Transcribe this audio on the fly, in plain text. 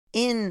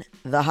in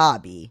the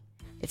hobby,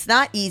 it's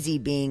not easy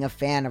being a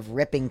fan of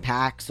ripping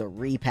packs or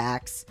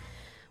repacks.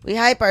 We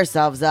hype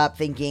ourselves up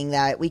thinking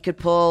that we could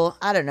pull,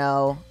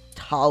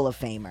 Hall of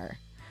Famer.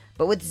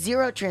 But with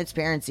zero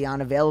transparency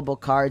on available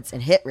cards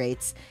and hit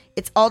rates,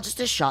 it's all just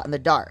a shot in the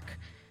dark.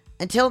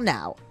 Until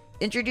now,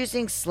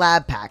 introducing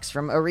slab packs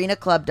from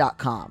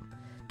arenaclub.com.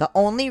 The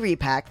only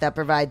repack that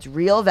provides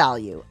real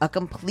value, a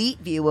complete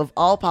view of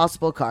all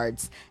possible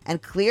cards,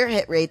 and clear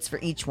hit rates for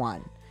each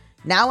one.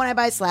 Now when I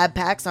buy slab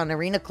packs on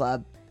Arena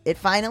Club, it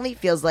finally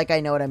feels like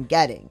I know what I'm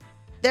getting.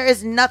 There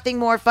is nothing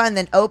more fun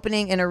than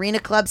opening an Arena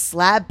Club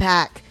slab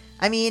pack.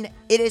 I mean,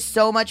 it is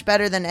so much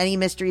better than any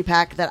mystery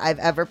pack that I've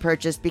ever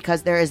purchased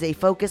because there is a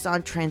focus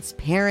on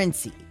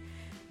transparency.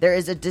 There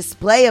is a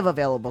display of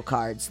available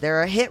cards.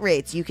 There are hit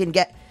rates you can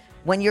get.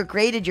 When you're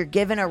graded, you're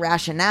given a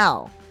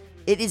rationale.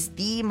 It is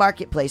the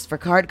marketplace for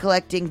card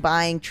collecting,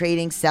 buying,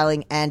 trading,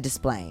 selling, and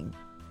displaying.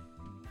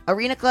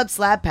 Arena Club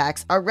slab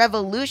packs are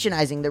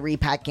revolutionizing the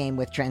repack game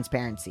with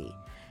transparency.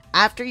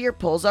 After your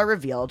pulls are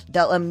revealed,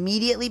 they'll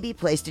immediately be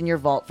placed in your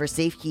vault for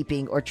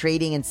safekeeping or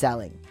trading and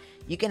selling.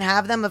 You can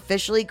have them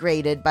officially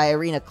graded by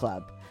Arena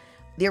Club.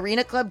 The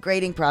Arena Club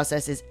grading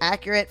process is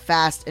accurate,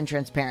 fast, and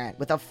transparent,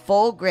 with a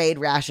full grade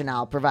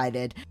rationale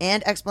provided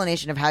and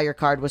explanation of how your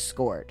card was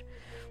scored.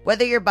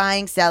 Whether you're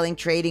buying, selling,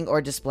 trading, or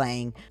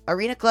displaying,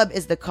 Arena Club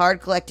is the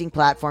card collecting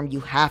platform you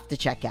have to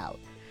check out.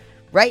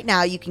 Right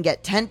now, you can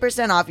get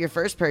 10% off your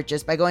first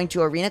purchase by going to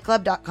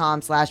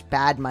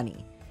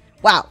arenaclub.com/badmoney.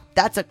 Wow,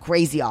 that's a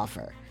crazy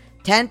offer.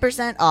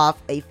 10% off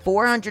a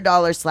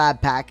 $400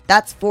 slab pack,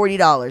 that's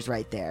 $40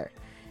 right there.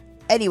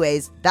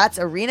 Anyways, that's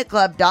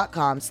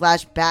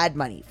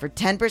arenaclub.com/badmoney for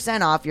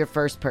 10% off your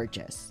first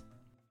purchase.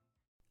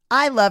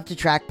 I love to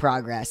track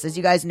progress. As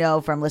you guys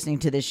know from listening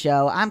to this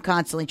show, I'm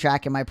constantly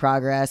tracking my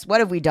progress.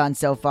 What have we done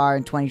so far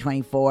in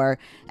 2024?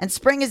 And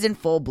spring is in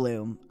full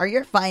bloom. Are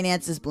your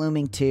finances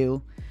blooming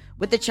too?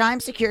 With the Chime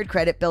Secured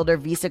Credit Builder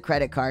Visa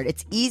credit card,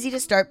 it's easy to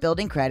start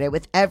building credit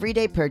with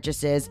everyday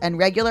purchases and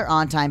regular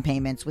on-time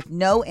payments with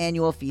no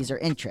annual fees or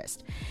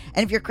interest.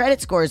 And if your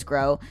credit scores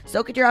grow,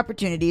 so could your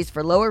opportunities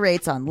for lower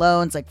rates on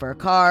loans like for a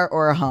car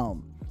or a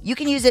home. You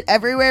can use it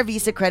everywhere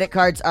Visa credit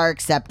cards are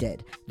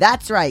accepted.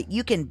 That's right,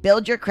 you can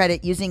build your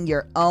credit using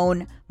your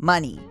own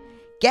money.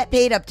 Get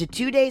paid up to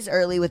 2 days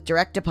early with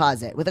direct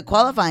deposit. With a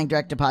qualifying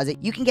direct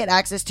deposit, you can get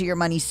access to your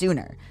money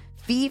sooner.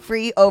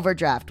 Fee-free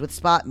overdraft with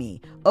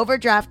SpotMe.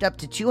 Overdraft up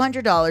to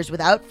 $200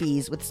 without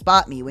fees with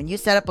SpotMe when you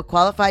set up a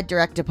qualified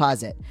direct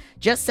deposit.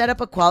 Just set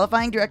up a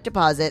qualifying direct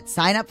deposit,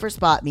 sign up for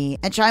SpotMe,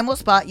 and Chime will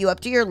spot you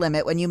up to your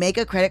limit when you make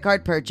a credit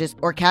card purchase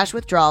or cash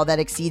withdrawal that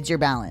exceeds your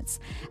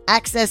balance.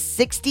 Access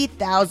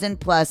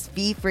 60,000 plus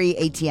fee-free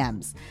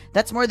ATMs.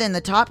 That's more than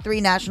the top 3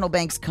 national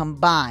banks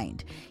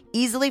combined.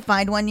 Easily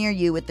find one near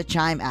you with the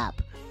Chime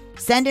app.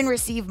 Send and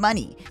receive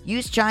money.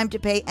 Use Chime to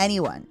pay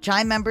anyone,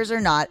 Chime members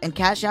or not, and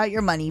cash out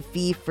your money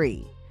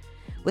fee-free.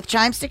 With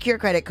Chime's secure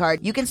credit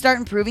card, you can start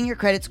improving your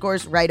credit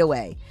scores right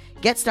away.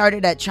 Get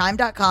started at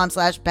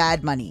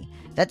chime.com/badmoney.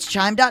 That's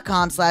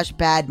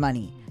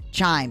chime.com/badmoney.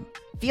 Chime.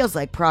 Feels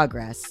like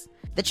progress.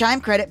 The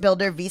Chime Credit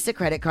Builder Visa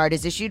credit card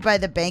is issued by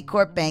the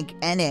Bancorp Bank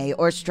N.A.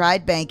 or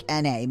Stride Bank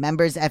N.A.,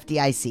 members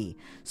FDIC.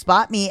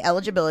 SpotMe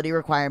eligibility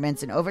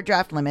requirements and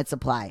overdraft limits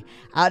apply.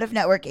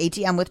 Out-of-network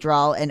ATM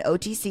withdrawal and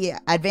OTC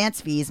advance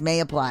fees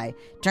may apply.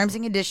 Terms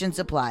and conditions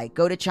apply.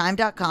 Go to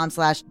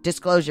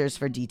chime.com/disclosures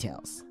for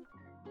details.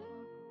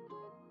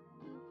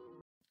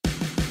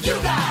 You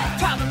got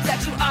problems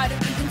that you ought to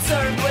be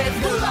concerned with.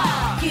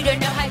 Moolah! You don't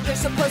know how you're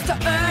supposed to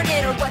earn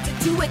it, or what to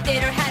do with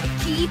it, or how to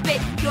keep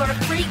it. You're a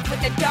freak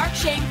with a dark,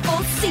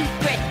 shameful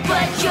secret.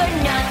 But you're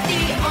not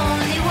the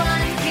only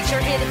one. Picture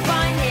hidden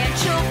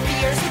financial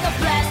fears with a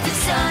blast of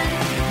sun.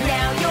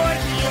 Now your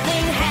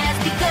healing has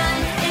begun.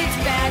 It's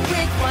Bad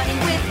with Money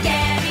with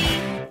Gaby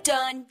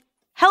Dunn.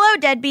 Hello,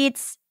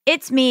 Deadbeats.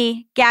 It's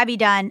me, Gaby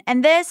Dunn,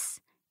 and this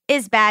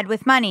is Bad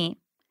with Money.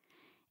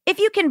 If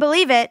you can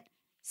believe it,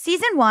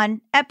 Season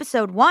 1,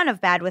 Episode 1 of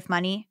Bad with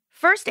Money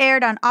first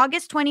aired on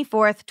August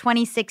 24th,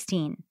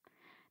 2016.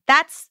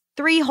 That's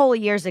 3 whole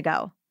years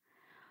ago.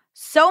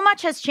 So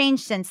much has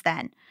changed since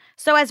then.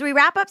 So as we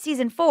wrap up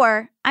Season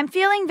 4, I'm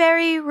feeling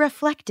very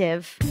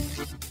reflective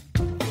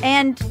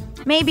and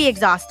maybe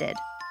exhausted,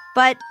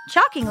 but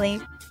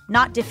shockingly,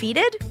 not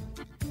defeated.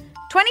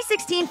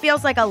 2016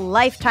 feels like a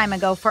lifetime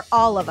ago for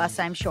all of us,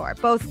 I'm sure,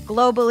 both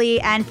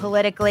globally and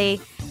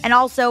politically, and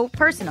also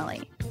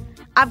personally.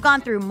 I've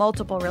gone through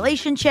multiple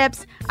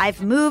relationships,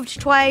 I've moved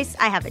twice,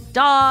 I have a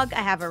dog,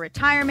 I have a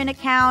retirement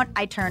account,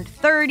 I turned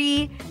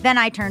 30, then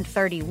I turned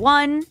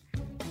 31.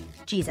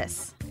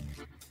 Jesus.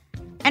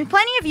 And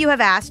plenty of you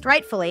have asked,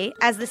 rightfully,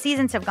 as the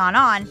seasons have gone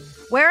on,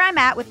 where I'm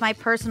at with my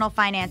personal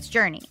finance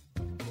journey.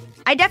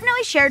 I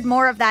definitely shared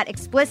more of that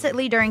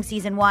explicitly during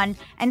Season 1,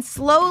 and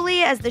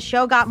slowly as the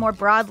show got more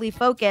broadly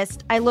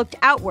focused, I looked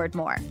outward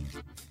more.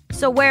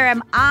 So where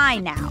am I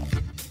now?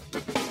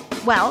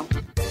 Well,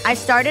 I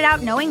started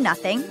out knowing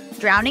nothing,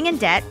 drowning in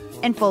debt,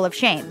 and full of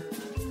shame.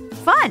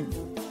 Fun!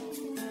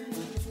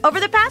 Over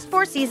the past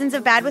 4 seasons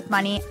of Bad with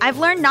Money, I've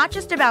learned not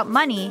just about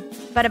money,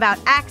 but about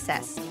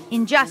access,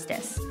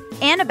 injustice,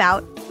 and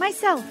about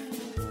myself.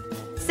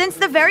 Since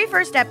the very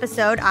first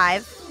episode,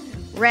 I've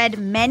read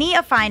many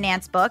a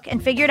finance book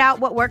and figured out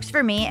what works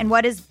for me and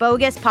what is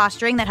bogus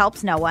posturing that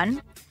helps no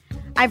one.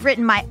 I've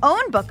written my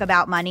own book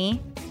about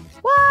money.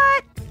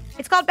 What?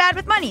 It's called Bad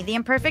with Money, The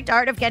Imperfect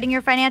Art of Getting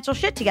Your Financial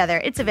Shit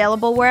Together. It's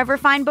available wherever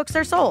fine books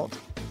are sold.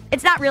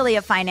 It's not really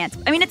it's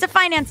a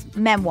finance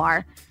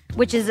memoir,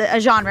 which is a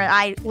genre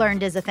I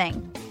learned is a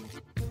thing.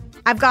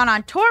 I've gone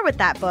on tour with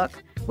that book,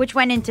 which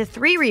went into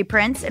 3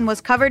 reprints and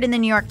was covered in the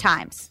New York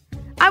Times.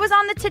 I was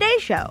on the Today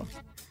Show.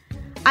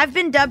 I've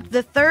been dubbed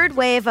the third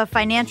wave of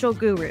financial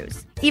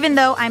gurus, even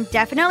though I'm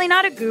definitely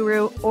not a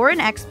guru or an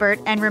expert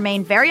and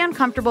remain very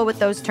uncomfortable with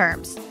those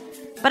terms.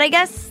 But I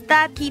guess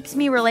that keeps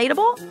me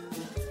relatable.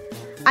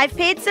 I've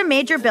paid some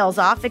major bills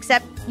off,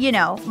 except,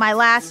 my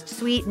last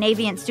sweet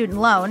Navient student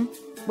loan,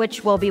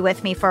 which will be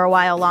with me for a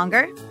while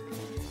longer.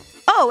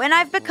 Oh, and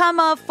I've become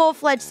a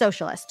full-fledged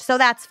socialist, so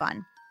that's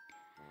fun.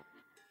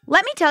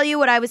 Let me tell you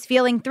what I was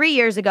feeling 3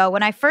 years ago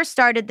when I first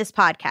started this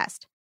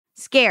podcast.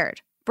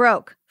 Scared,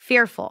 broke,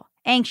 fearful,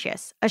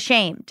 anxious,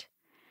 ashamed.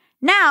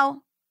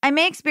 Now, I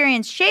may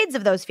experience shades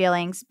of those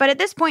feelings, but at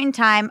this point in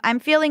time, I'm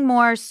feeling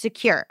more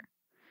secure.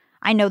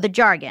 I know the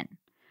jargon.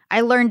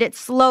 I learned it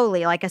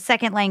slowly like a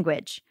second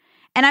language.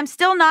 And I'm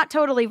still not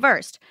totally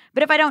versed,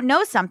 but if I don't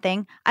know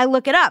something, I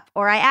look it up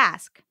or I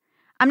ask.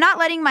 I'm not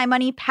letting my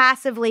money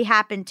passively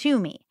happen to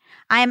me.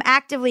 I am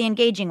actively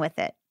engaging with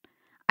it.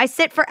 I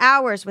sit for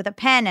hours with a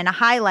pen and a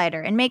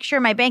highlighter and make sure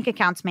my bank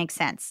accounts make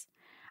sense.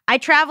 I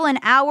travel an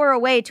hour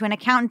away to an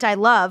accountant I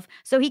love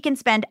so he can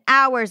spend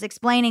hours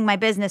explaining my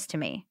business to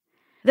me.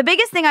 The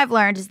biggest thing I've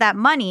learned is that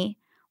money,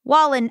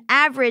 while an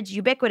average,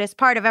 ubiquitous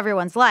part of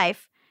everyone's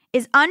life,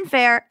 is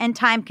unfair and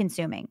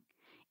time-consuming.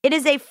 It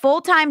is a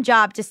full-time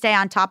job to stay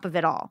on top of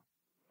it all.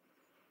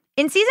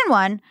 In season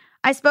 1,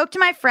 I spoke to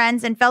my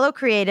friends and fellow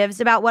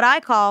creatives about what I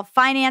call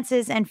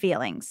finances and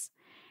feelings.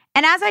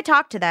 And as I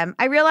talked to them,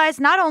 I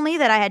realized not only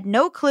that I had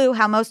no clue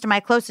how most of my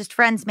closest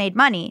friends made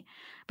money,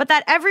 but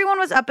that everyone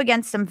was up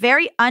against some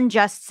very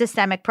unjust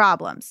systemic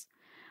problems.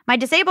 My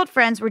disabled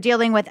friends were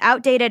dealing with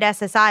outdated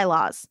SSI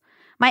laws.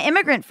 My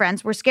immigrant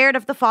friends were scared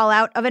of the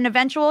fallout of an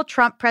eventual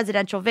Trump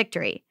presidential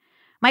victory.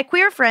 My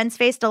queer friends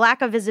faced a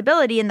lack of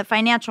visibility in the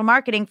financial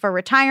marketing for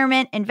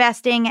retirement,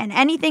 investing, and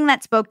anything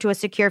that spoke to a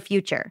secure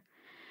future.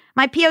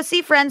 My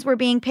POC friends were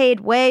being paid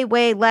way,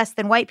 way less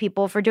than white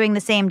people for doing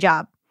the same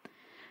job.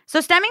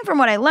 So stemming from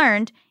what I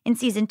learned, in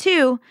season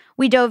 2,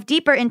 we dove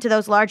deeper into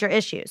those larger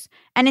issues.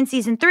 And in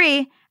season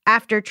 3,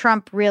 after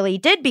Trump really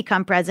did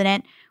become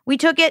president, we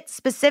took it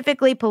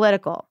specifically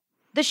political.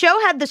 The show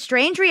had the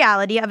strange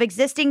reality of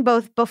existing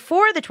both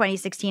before the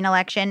 2016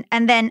 election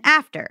and then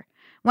after,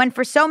 when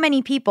for so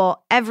many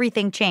people,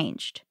 everything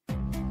changed.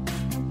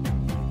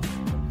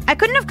 I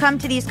couldn't have come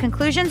to these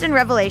conclusions and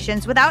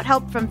revelations without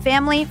help from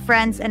family,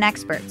 friends, and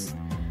experts.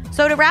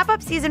 So to wrap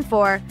up season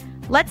 4,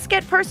 let's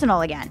get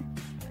personal again.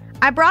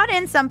 I brought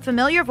in some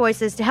familiar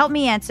voices to help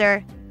me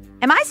answer,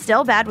 am I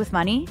still bad with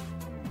money?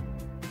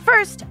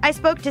 First, I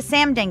spoke to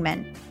Sam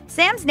Dingman.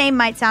 Sam's name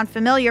might sound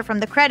familiar from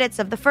the credits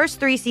of the first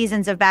 3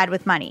 seasons of Bad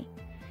with Money.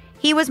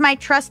 He was my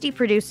trusty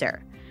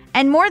producer.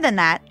 And more than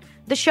that,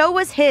 the show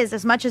was his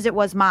as much as it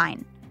was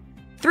mine.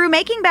 Through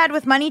making Bad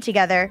with Money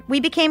together, we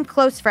became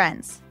close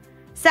friends.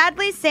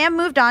 Sadly, Sam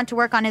moved on to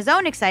work on his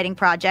own exciting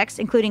projects,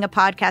 including a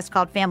podcast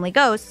called Family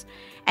Ghosts,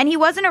 and he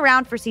wasn't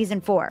around for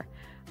season 4.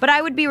 But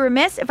I would be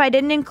remiss if I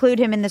didn't include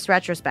him in this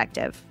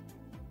retrospective.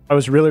 I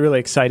was really, really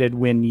excited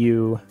when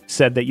you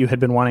said that you had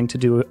been wanting to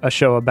do a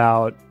show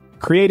about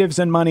creatives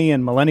and money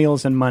and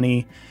millennials and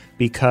money,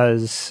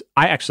 because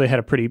I actually had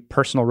a pretty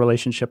personal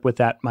relationship with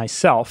that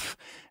myself.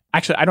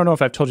 Actually, I don't know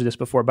if I've told you this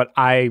before, but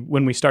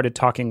when we started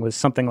talking, was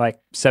something like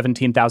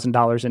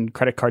 $17,000 in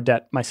credit card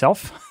debt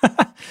myself.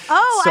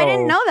 Oh, I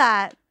didn't know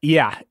that.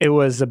 Yeah, it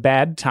was a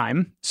bad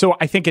time. So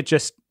I think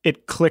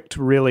it clicked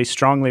really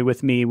strongly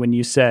with me when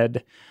you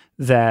said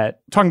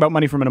that talking about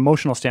money from an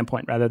emotional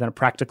standpoint rather than a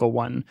practical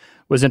one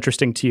was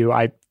interesting to you.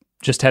 I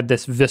just had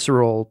this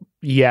visceral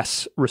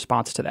yes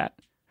response to that.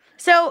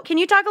 So can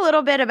you talk a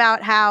little bit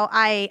about how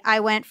I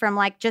went from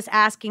just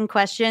asking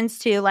questions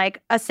to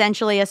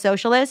essentially a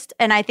socialist?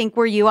 And I think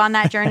were you on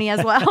that journey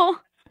as well?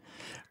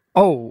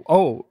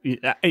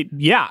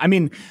 Yeah. I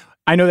mean,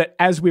 I know that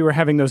as we were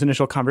having those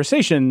initial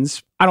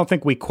conversations, I don't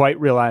think we quite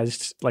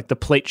realized the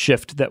plate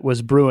shift that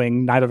was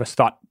brewing. Neither of us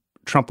thought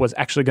Trump was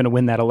actually going to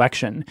win that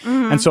election.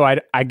 Mm-hmm. And so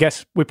I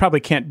guess we probably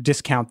can't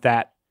discount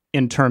that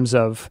in terms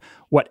of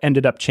what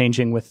ended up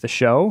changing with the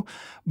show.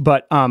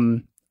 But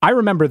I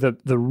remember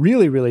the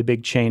really, really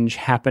big change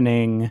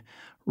happening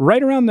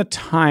right around the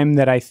time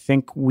that I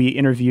think we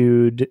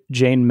interviewed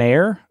Jane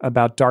Mayer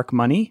about dark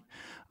money.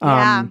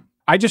 Yeah.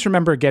 I just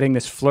remember getting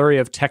this flurry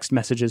of text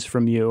messages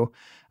from you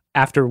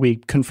after we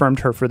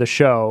confirmed her for the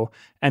show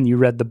and you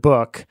read the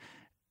book.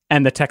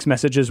 And the text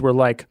messages were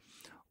like,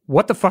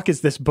 what the fuck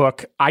is this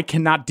book? I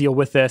cannot deal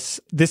with this.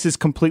 This is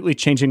completely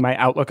changing my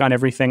outlook on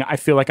everything. I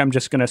feel like I'm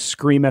just going to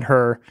scream at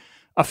her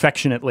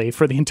affectionately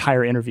for the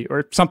entire interview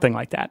or something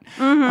like that.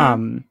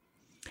 Mm-hmm.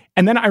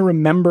 And then I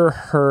remember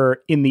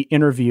her in the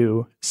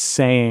interview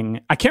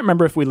saying, I can't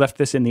remember if we left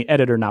this in the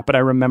edit or not, but I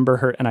remember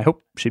her, and I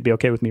hope she'd be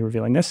okay with me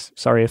revealing this.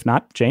 Sorry if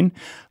not, Jane,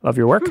 love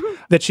your work.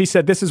 That she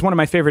said, this is one of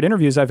my favorite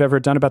interviews I've ever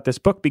done about this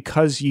book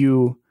because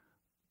you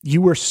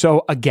were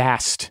so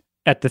aghast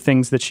at the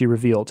things that she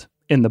revealed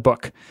in the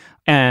book.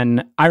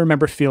 And I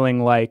remember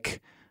feeling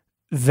like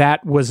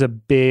that was a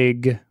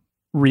big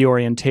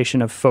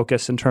reorientation of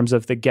focus in terms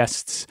of the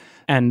guests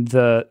and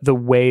the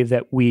way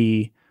that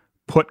we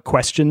put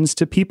questions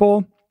to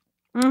people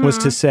was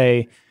to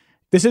say,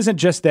 this isn't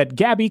just that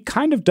Gaby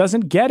kind of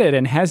doesn't get it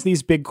and has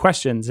these big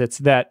questions. It's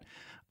that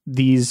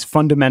these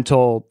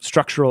fundamental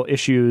structural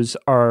issues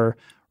are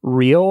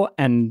real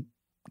and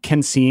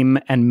can seem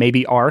and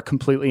maybe are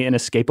completely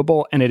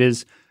inescapable. And it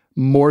is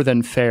more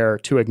than fair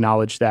to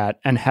acknowledge that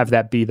and have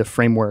that be the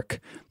framework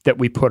that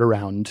we put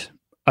around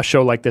a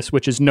show like this,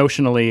 which is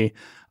notionally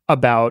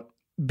about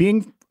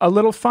being a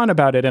little fun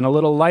about it and a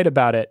little light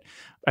about it.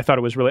 I thought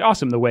it was really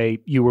awesome the way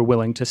you were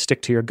willing to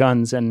stick to your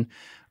guns and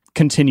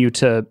continue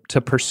to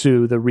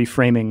pursue the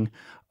reframing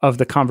of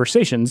the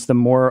conversations, the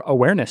more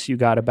awareness you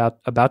got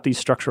about these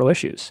structural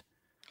issues.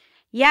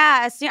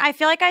 Yeah, I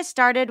feel like I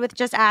started with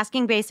just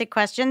asking basic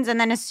questions, and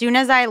then as soon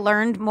as I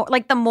learned more,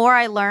 like the more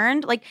I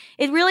learned, like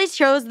it really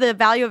shows the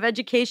value of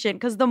education,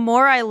 because the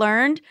more I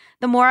learned,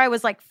 the more I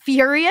was like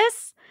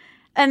furious,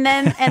 and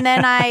then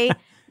I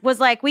was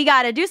like, we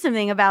got to do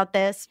something about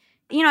this.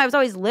 You know, I was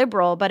always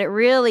liberal, but it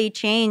really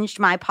changed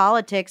my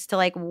politics to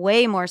like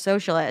way more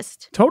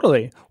socialist.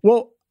 Totally.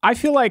 Well, I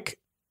feel like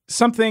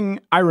something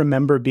I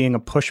remember being a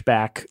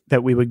pushback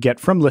that we would get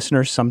from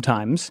listeners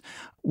sometimes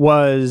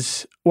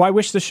was, well, I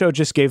wish the show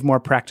just gave more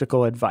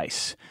practical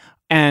advice.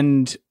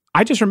 And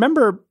I just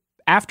remember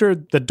after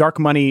the dark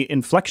money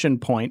inflection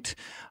point,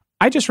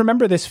 I just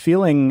remember this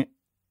feeling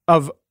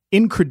of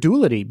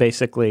incredulity,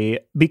 basically,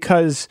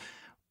 because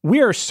we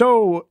are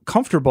so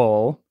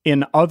comfortable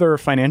in other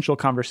financial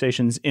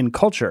conversations in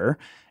culture,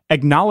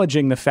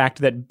 acknowledging the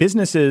fact that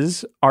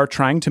businesses are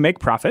trying to make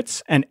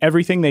profits and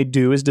everything they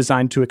do is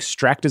designed to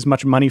extract as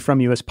much money from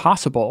you as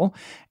possible.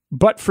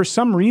 But for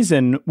some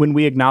reason, when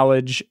we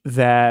acknowledge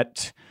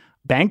that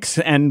banks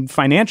and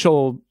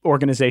financial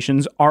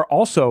organizations are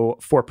also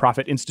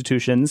for-profit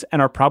institutions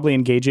and are probably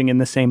engaging in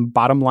the same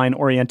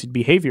bottom-line-oriented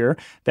behavior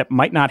that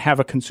might not have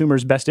a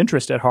consumer's best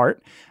interest at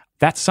heart,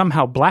 that's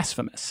somehow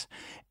blasphemous.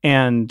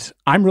 And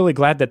I'm really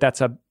glad that that's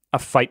a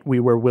fight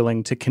we were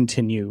willing to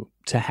continue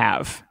to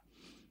have.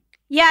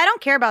 Yeah, I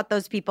don't care about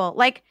those people.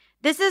 Like,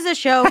 this is a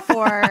show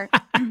for,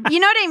 you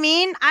know what I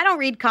mean? I don't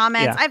read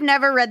comments. Yeah. I've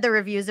never read the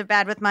reviews of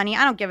Bad with Money.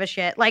 I don't give a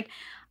shit. Like,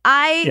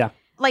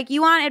 like,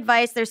 you want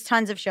advice, there's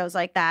tons of shows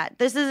like that.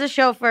 This is a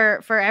show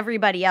for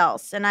everybody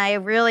else. And I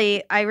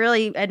really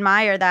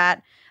admire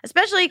that,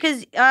 especially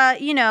because,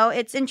 you know,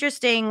 it's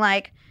interesting,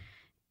 like,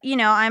 you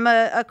know, I'm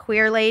a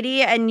queer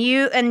lady, and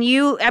you, I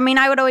mean,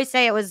 I would always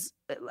say it was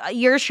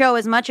your show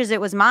as much as it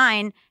was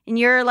mine, and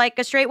you're like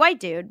a straight white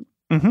dude.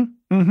 Mm-hmm.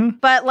 Mm-hmm.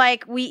 But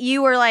like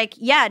you were like,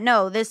 yeah,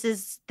 no, this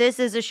is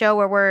a show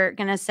where we're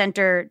gonna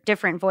center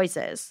different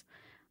voices.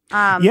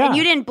 And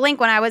you didn't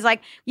blink when I was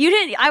like,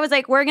 I was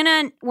like,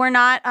 we're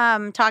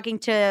not talking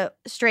to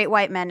straight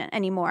white men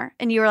anymore,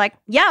 and you were like,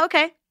 yeah,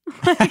 okay.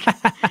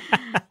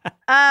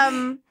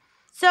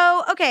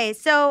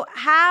 So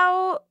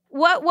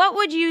what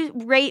would you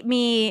rate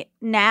me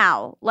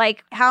now?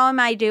 Like, how am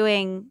I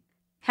doing?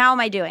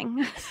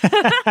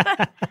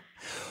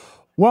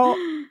 Well,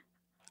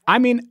 I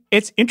mean,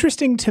 it's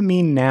interesting to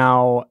me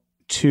now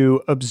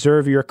to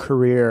observe your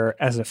career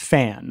as a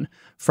fan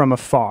from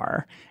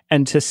afar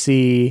and to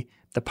see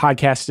the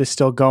podcast is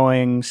still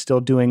going,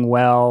 still doing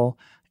well.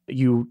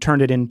 You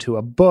turned it into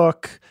a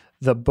book.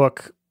 The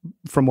book,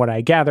 from what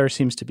I gather,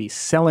 seems to be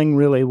selling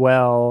really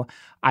well.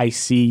 I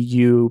see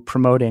you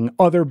promoting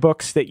other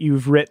books that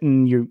you've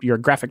written, your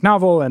graphic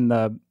novel and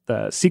the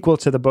sequel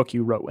to the book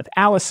you wrote with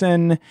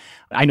Allison.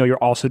 I know you're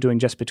also doing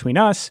Just Between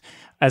Us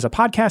as a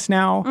podcast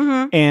now.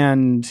 Mm-hmm.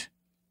 And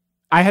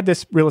I had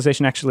this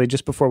realization actually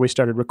just before we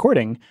started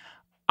recording.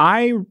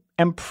 I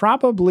am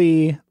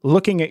probably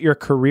looking at your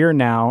career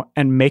now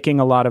and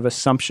making a lot of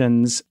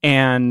assumptions,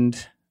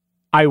 and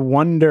I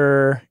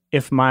wonder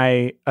if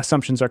my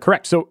assumptions are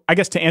correct. So I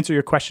guess to answer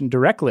your question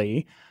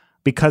directly,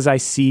 because I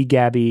see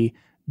Gaby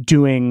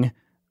doing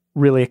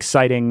really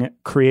exciting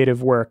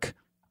creative work,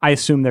 I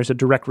assume there's a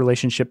direct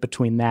relationship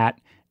between that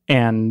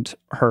and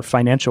her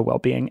financial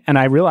well-being. And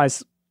I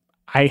realize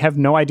I have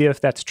no idea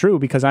if that's true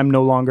because I'm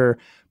no longer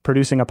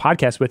producing a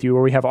podcast with you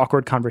where we have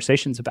awkward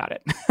conversations about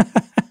it.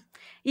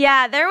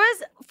 Yeah, there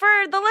was, for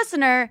the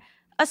listener,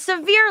 a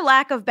severe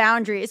lack of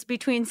boundaries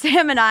between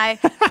Sam and I,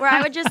 where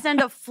I would just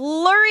send a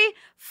flurry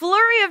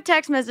of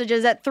text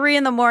messages at 3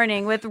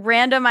 a.m. with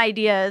random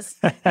ideas.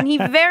 And he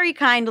very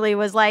kindly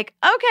was like,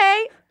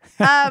 okay.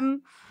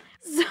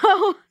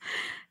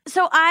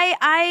 So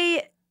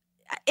I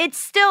it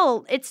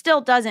still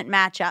doesn't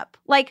match up.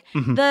 Like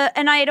mm-hmm.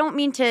 and I don't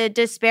mean to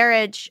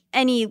disparage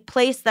any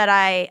place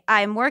that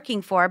I'm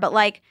working for, but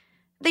like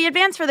the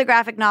advance for the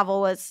graphic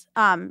novel was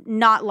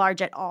not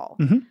large at all.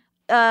 Mm-hmm.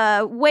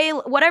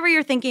 whatever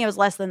you're thinking, it was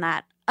less than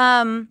that.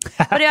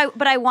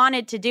 But I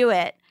wanted to do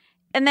it.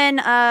 And then,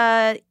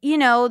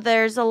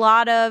 there's a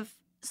lot of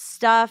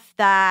stuff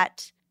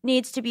that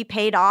needs to be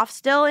paid off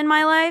still in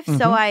my life. Mm-hmm,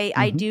 so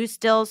I do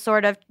still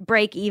sort of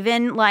break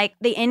even. Like,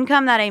 the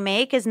income that I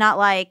make is not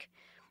like,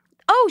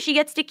 oh, she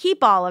gets to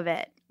keep all of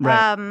it.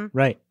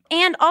 Right.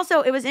 And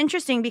also, it was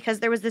interesting because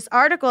there was this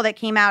article that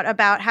came out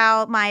about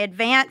how my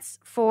advance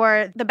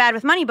for the Bad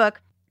with Money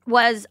book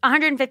was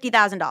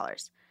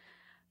 $150,000,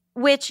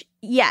 which,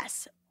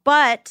 yes,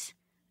 but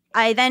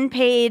I then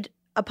paid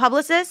a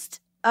publicist,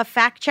 a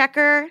fact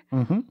checker,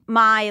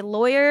 my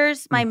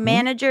lawyers, my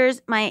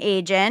managers, my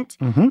agent.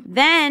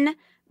 Then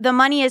the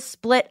money is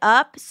split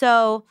up.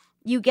 So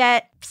you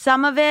get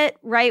some of it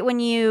right when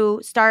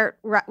you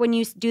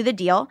do the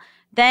deal.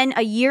 Then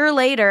a year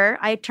later,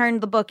 I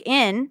turned the book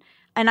in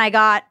and I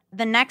got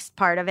the next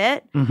part of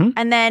it.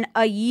 And then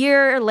a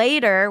year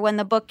later, when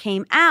the book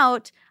came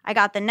out, I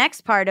got the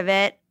next part of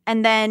it.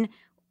 And then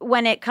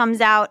when it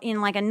comes out in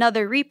like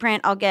another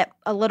reprint, I'll get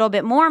a little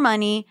bit more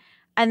money.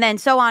 And then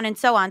so on and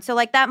so on. So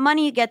like that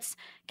money gets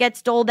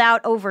doled out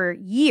over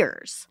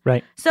years.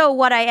 Right. So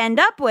what I end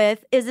up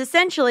with is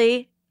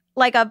essentially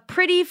like a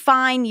pretty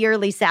fine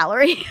yearly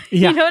salary.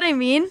 You know what I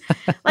mean?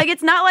 Like,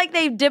 it's not like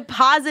they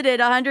deposited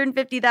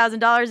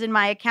 $150,000 in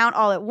my account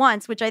all at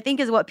once, which I think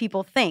is what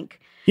people think.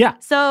 Yeah.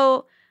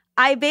 So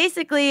I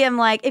basically am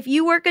like, if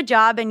you work a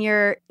job and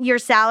your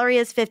salary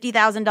is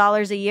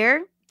 $50,000 a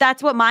year,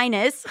 that's what mine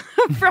is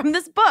from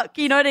this book.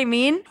 You know what I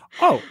mean?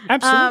 Oh,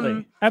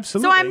 absolutely.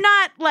 Absolutely. So I'm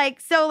not like,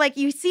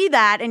 you see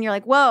that and you're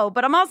like, whoa,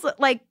 but I'm also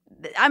like,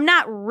 I'm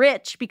not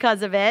rich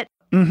because of it.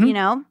 You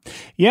know?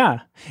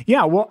 Yeah.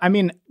 Yeah. Well, I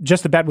mean,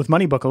 just the Bad with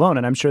Money book alone,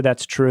 and I'm sure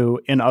that's true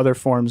in other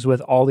forms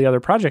with all the other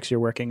projects you're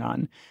working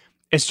on.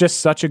 It's just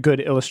such a good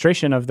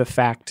illustration of the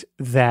fact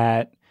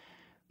that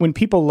when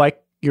people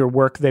like your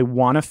work, they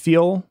want to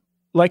feel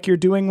like you're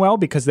doing well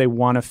because they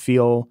want to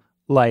feel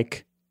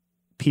like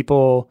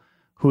people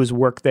whose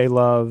work they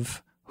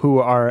love, who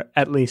are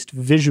at least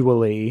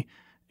visually,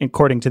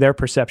 according to their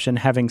perception,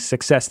 having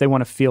success. They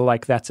want to feel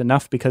like that's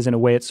enough because in a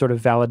way it sort of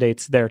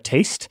validates their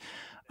taste.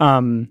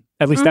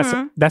 At least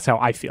that's how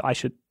I feel. I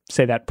should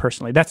say that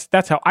personally.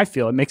 That's how I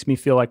feel. It makes me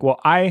feel like, well,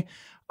 I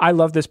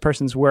love this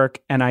person's work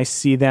and I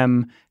see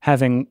them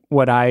having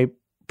what I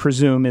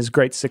presume is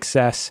great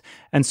success.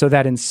 And so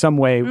that in some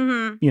way,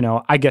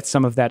 I get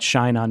some of that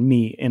shine on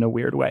me in a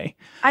weird way.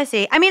 I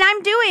see. I mean,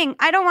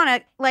 I don't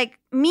want to, like,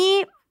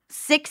 me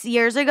 6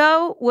 years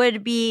ago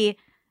would be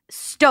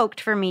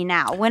stoked for me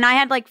now when I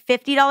had like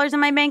 $50 in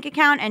my bank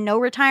account and no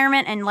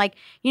retirement and like,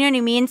 you know what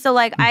I mean? So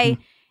like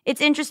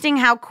it's interesting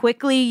how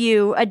quickly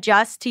you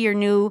adjust to your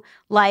new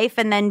life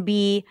and then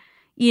be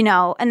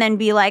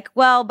like,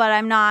 well, but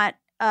I'm not,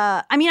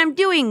 I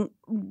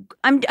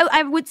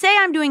would say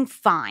I'm doing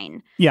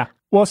fine. Yeah.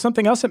 Well,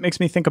 something else that makes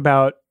me think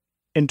about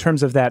in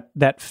terms of that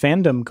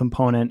fandom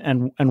component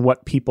and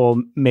what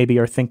people maybe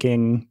are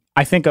thinking,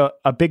 I think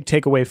a big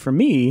takeaway for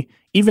me,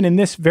 even in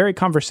this very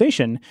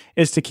conversation,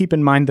 is to keep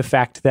in mind the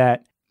fact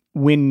that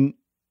when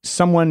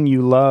someone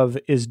you love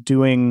is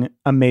doing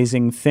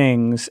amazing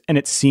things and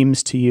it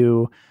seems to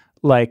you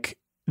like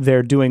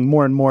they're doing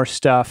more and more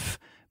stuff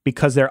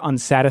because they're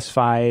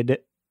unsatisfied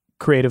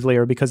creatively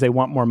or because they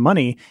want more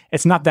money,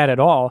 it's not that at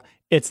all.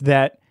 It's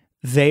that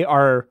they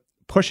are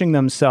pushing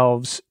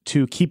themselves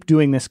to keep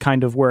doing this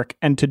kind of work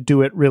and to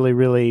do it really,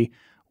 really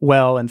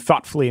well and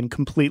thoughtfully and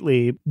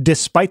completely,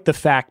 despite the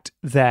fact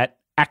that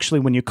actually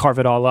when you carve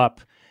it all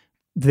up,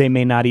 they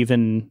may not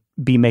even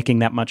be making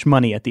that much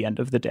money at the end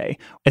of the day.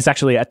 It's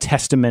actually a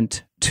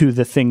testament to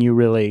the thing you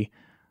really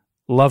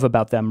love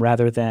about them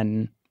rather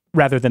than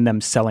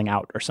them selling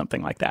out or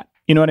something like that.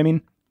 You know what I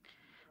mean?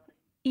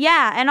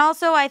 Yeah. And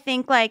also I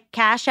think like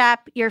Cash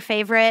App your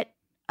favorite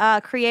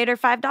creator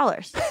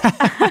 $5.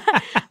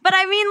 But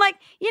I mean, like,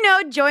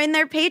 join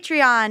their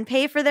Patreon,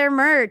 pay for their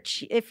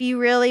merch if you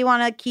really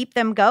want to keep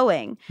them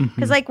going.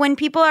 Because like when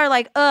people are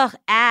like, ugh,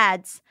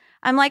 ads,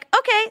 I'm like,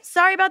 okay,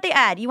 sorry about the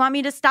ad. You want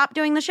me to stop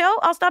doing the show?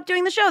 I'll stop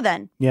doing the show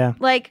then. Yeah.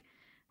 Like,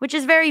 which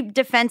is very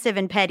defensive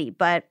and petty.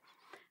 But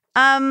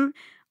my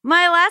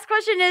last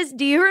question is,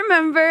 do you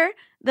remember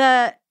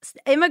the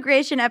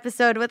immigration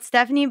episode with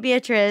Stephanie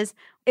Beatriz?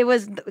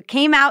 It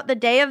came out the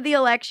day of the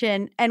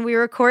election and we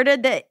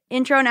recorded the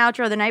intro and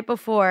outro the night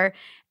before.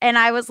 And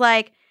I was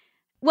like,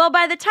 well,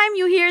 by the time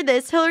you hear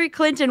this, Hillary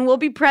Clinton will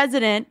be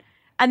president.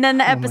 And then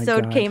the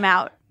episode came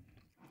out.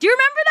 Do you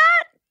remember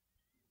that?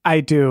 I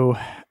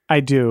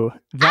do.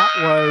 That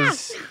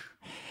was,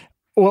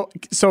 well,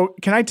 so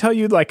can I tell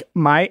you, like,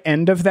 my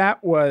end of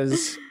that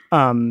was,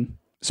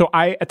 so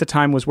I, at the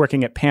time, was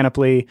working at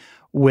Panoply,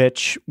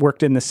 which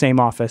worked in the same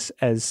office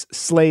as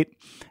Slate,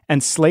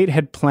 and Slate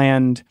had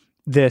planned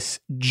this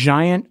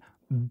giant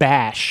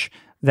bash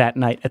that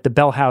night at the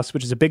Bell House,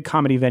 which is a big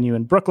comedy venue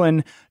in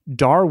Brooklyn.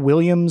 Dar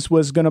Williams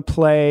was going to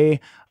play.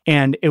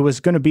 And it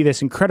was going to be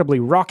this incredibly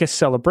raucous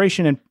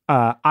celebration. And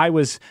I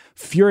was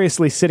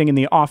furiously sitting in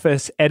the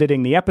office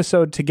editing the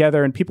episode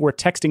together, and people were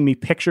texting me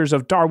pictures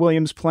of Dar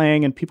Williams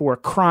playing, and people were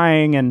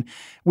crying and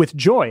with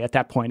joy at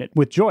that point,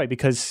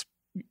 because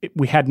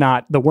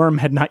the worm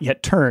had not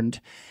yet turned.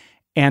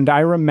 And I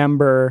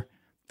remember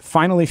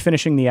finally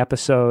finishing the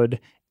episode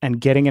and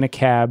getting in a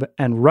cab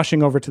and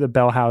rushing over to the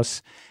Bell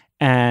House.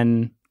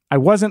 And I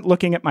wasn't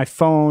looking at my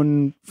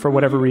phone for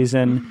whatever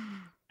reason.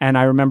 And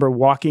I remember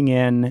walking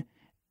in,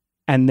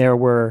 and there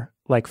were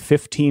like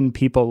 15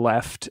 people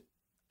left,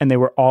 and they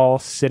were all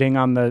sitting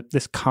on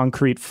this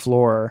concrete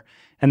floor,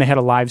 and they had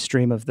a live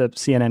stream of the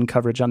CNN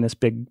coverage on this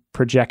big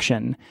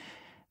projection.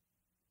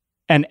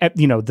 And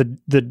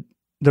the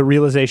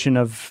realization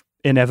of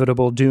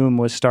inevitable doom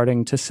was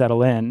starting to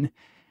settle in.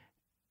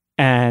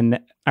 And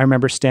I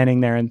remember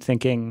standing there and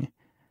thinking,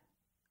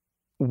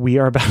 we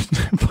are about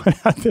to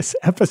put out this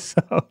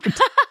episode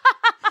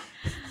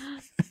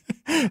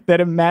that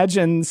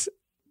imagines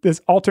this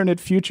alternate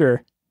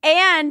future.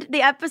 And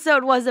the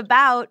episode was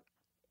about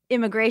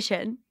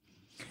immigration.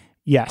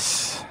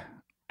 Yes.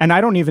 And I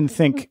don't even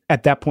think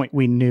at that point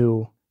we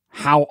knew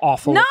how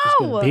awful it was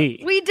going to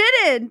be. We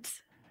didn't.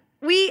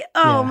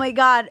 My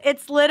God.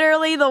 It's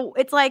literally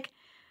it's like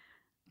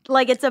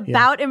it's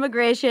about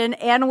immigration,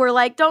 and we're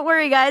like, don't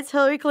worry, guys,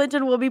 Hillary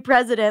Clinton will be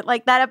president.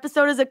 Like, that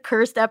episode is a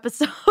cursed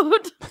episode.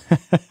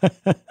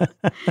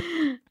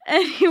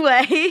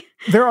 Anyway.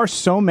 There are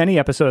so many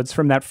episodes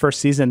from that first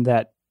season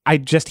that I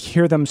just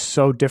hear them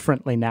so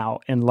differently now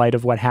in light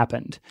of what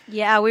happened.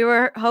 Yeah, we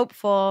were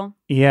hopeful.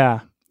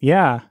 Yeah.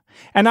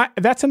 And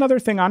that's another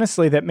thing,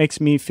 honestly, that makes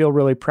me feel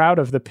really proud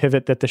of the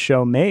pivot that the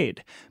show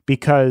made,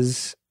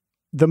 because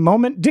the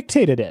moment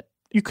dictated it.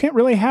 You can't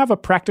really have a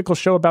practical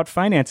show about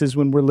finances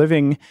when we're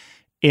living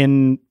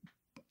in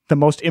the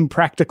most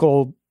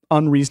impractical,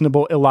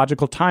 unreasonable,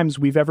 illogical times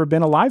we've ever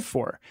been alive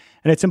for.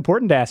 And it's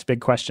important to ask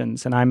big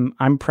questions. And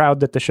I'm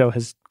proud that the show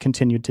has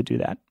continued to do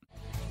that.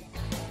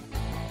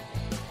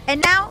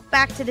 And now,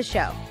 back to the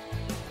show.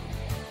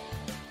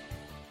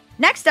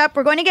 Next up,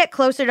 we're going to get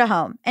closer to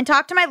home and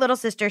talk to my little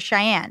sister,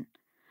 Cheyenne.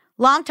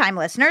 Longtime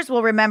listeners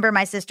will remember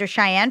my sister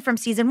Cheyenne from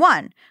season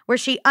 1, where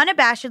she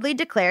unabashedly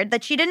declared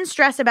that she didn't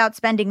stress about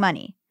spending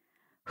money.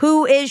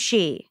 Who is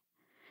she?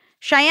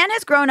 Cheyenne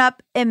has grown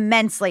up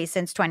immensely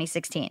since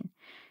 2016.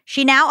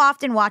 She now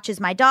often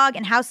watches my dog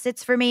and house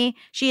sits for me.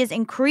 She is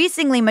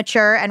increasingly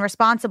mature and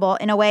responsible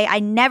in a way I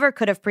never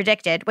could have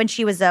predicted when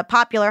she was a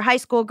popular high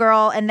school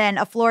girl and then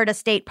a Florida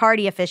State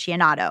party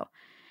aficionado.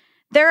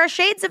 There are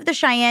shades of the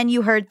Cheyenne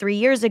you heard 3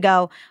 years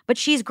ago, but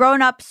she's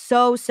grown up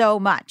so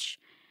much.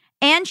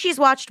 And she's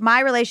watched my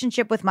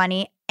relationship with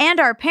money and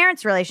our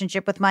parents'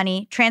 relationship with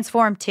money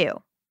transform too.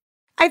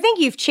 I think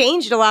you've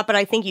changed a lot, but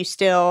I think you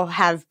still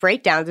have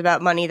breakdowns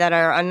about money that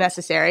are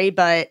unnecessary,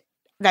 but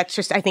that's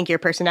just, I think, your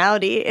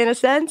personality in a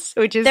sense,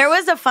 which is... There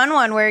was a fun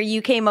one where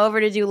you came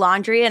over to do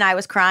laundry and I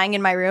was crying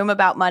in my room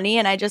about money,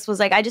 and I just was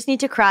like, I just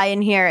need to cry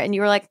in here. And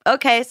you were like,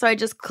 okay. So I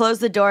just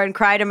closed the door and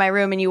cried in my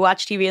room, and you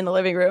watched TV in the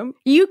living room.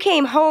 You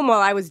came home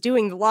while I was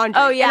doing the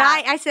laundry. Oh, yeah.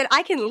 And I said,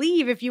 I can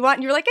leave if you want.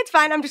 And you were like, it's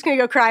fine. I'm just going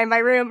to go cry in my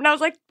room. And I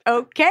was like,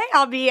 okay,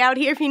 I'll be out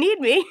here if you need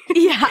me.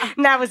 Yeah.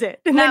 And that was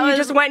it. And then you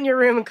just went in your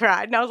room and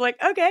cried. And I was like,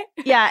 okay.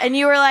 Yeah. And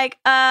you were like,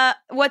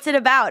 what's it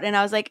about? And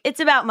I was like, it's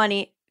about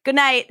money. Good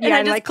night. And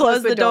I just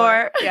closed the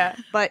door. Yeah.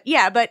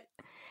 But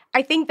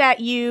I think that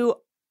you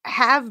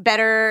have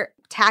better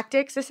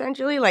tactics,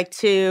 essentially, like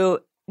to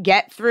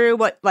get through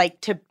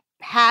to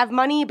have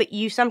money, but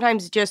you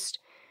sometimes just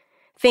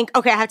think,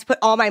 okay, I have to put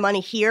all my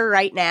money here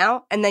right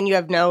now, and then you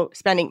have no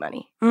spending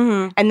money.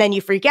 Mm-hmm. And then you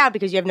freak out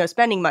because you have no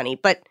spending money.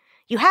 But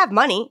you have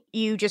money.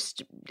 You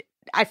just,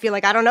 I feel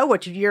like, I don't know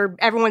what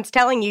everyone's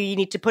telling you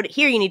need to put it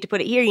here, you need to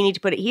put it here, you need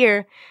to put it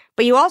here.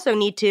 But you also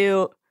need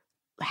to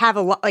have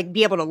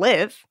be able to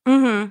live.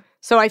 Mm-hmm.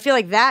 So I feel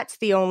like that's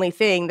the only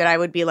thing that I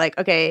would be like,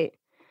 okay,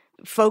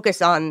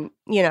 focus on,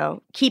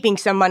 keeping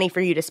some money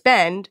for you to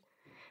spend.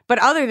 But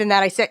other than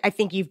that, I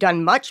think you've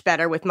done much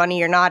better with money.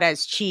 You're not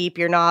as cheap.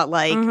 You're not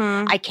like,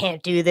 I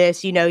can't do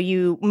this.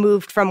 You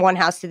moved from one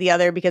house to the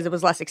other because it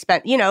was less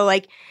expensive,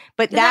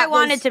 but that I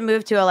wanted to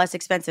move to a less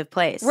expensive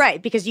place. Right,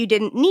 because you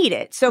didn't need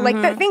it. So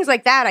things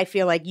like that, I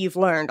feel like you've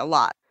learned a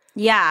lot.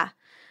 Yeah.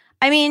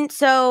 I mean,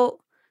 so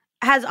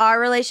has our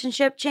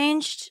relationship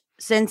changed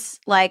since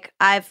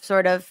I've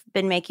sort of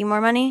been making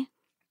more money?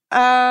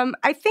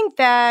 I think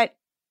that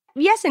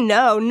yes and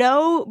no.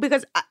 No,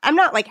 because I'm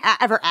not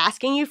ever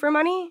asking you for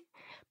money,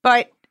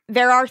 but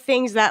there are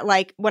things that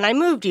when I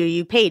moved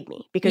you paid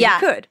me because you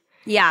could.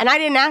 Yeah. And I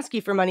didn't ask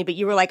you for money, but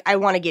you were like, I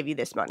want to give you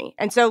this money.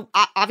 And so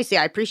obviously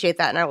I appreciate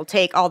that and I will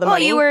take all the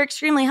money. Oh, you were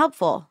extremely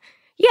helpful.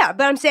 Yeah,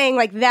 but I'm saying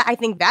that I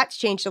think that's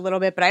changed a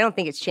little bit, but I don't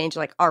think it's changed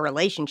our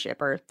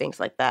relationship or things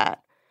like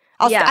that.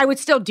 I would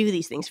still do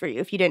these things for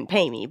you if you didn't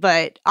pay me,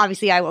 but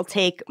obviously I will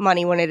take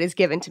money when it is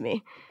given to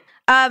me.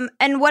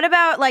 And what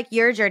about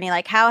your journey?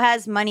 How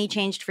has money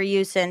changed for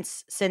you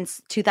since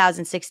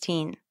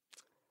 2016?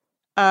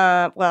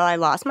 Well, I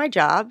lost my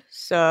job,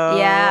 so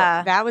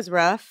yeah, that was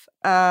rough.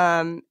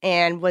 And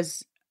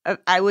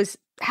I was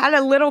had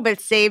a little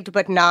bit saved,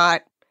 but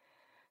not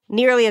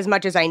nearly as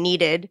much as I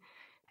needed.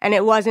 And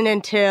it wasn't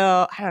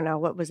until, I don't know,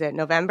 what was it,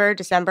 November,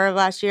 December of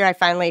last year, I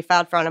finally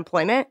filed for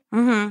unemployment.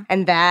 Mm-hmm.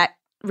 And that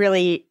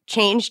really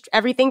changed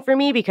everything for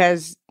me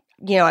because,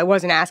 you know, I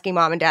wasn't asking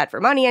mom and dad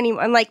for money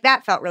anymore. And like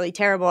that felt really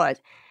terrible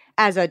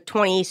as a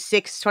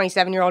 26,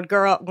 27-year-old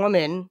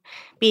woman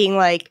being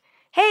like,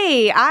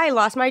 hey, I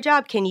lost my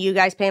job. Can you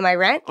guys pay my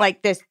rent?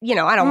 Like this, you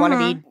know, I don't want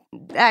to be,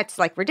 that's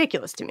like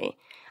ridiculous to me.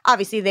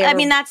 Obviously, I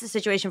mean, that's the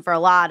situation for a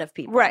lot of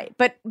people. Right.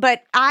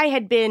 But I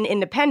had been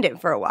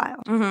independent for a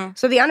while. Mm-hmm.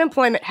 So the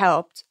unemployment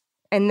helped.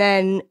 And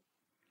then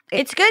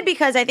it's good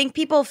because I think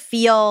people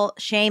feel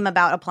shame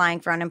about applying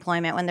for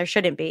unemployment when there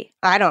shouldn't be.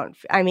 I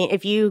mean,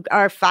 if you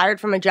are fired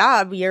from a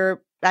job,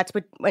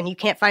 when you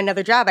can't find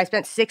another job. I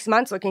spent 6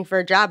 months looking for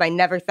a job. I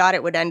never thought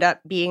it would end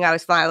up being I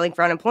was filing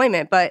for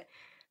unemployment. But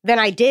then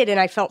I did, and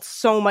I felt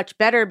so much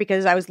better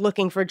because I was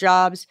looking for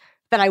jobs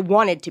that I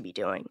wanted to be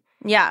doing.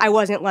 Yeah. I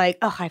wasn't like,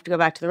 oh, I have to go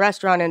back to the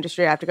restaurant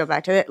industry. I have to go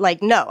back to it.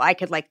 Like, no, I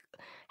could like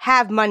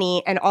have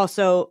money and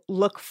also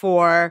look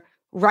for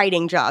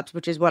writing jobs,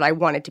 which is what I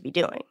wanted to be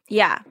doing.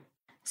 Yeah.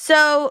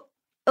 So,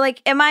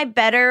 like, am I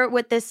better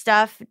with this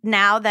stuff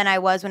now than I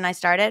was when I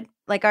started?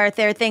 Like, are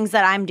there things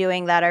that I'm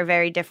doing that are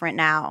very different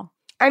now?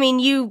 I mean,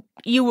 you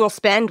will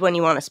spend when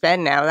you want to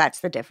spend now.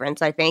 That's the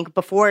difference, I think.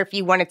 Before, if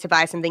you wanted to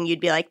buy something, you'd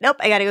be like, nope,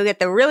 I got to go get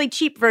the really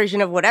cheap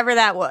version of whatever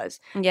that was.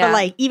 Yeah. But,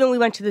 like, even we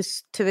went to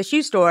the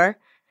shoe store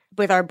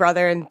with our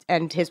brother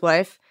and his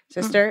wife,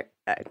 sister.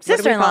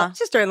 Sister-in-law.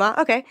 Sister-in-law,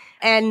 okay.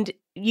 And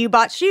you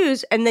bought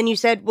shoes, and then you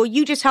said, well,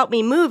 you just helped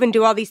me move and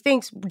do all these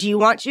things. Do you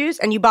want shoes?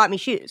 And you bought me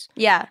shoes.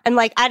 Yeah. And,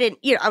 like, I didn't,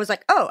 I was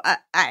like, oh,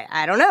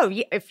 I don't know.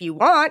 If you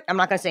want, I'm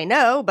not going to say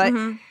no. But,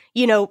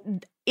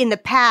 in the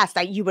past,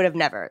 you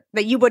wouldn't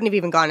have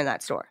even gone in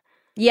that store.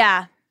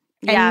 Yeah.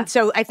 And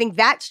so I think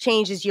that's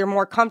changed is you're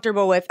more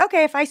comfortable with,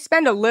 okay, if I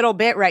spend a little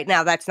bit right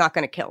now, that's not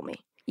going to kill me.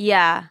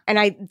 Yeah. And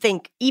I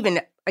think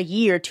even a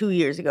year, 2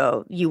 years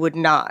ago, you would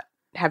not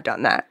have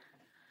done that.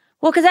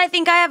 Well, because I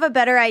think I have a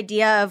better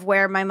idea of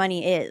where my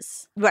money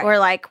is. Right. Or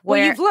like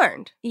where... Well, you've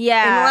learned.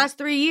 Yeah. In the last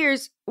 3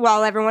 years,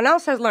 while everyone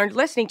else has learned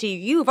listening to you,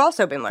 you've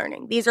also been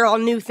learning. These are all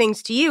new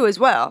things to you as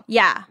well.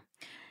 Yeah.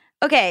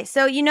 Okay,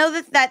 so you know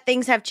that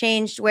things have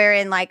changed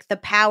wherein like the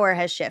power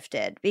has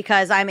shifted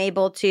because I'm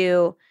able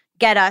to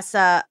get us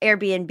a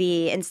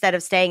Airbnb instead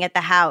of staying at the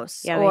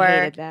house. Yeah, they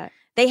hated that.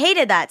 They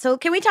hated that. So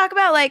can we talk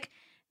about like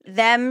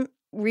them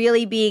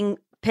really being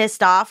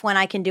pissed off when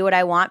I can do what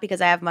I want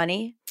because I have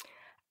money?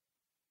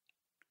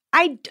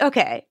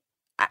 Okay.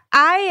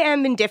 I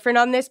am indifferent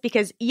on this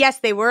because, yes,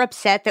 they were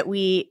upset that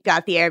we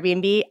got the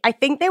Airbnb. I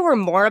think they were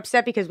more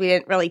upset because we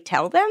didn't really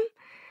tell them.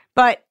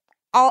 But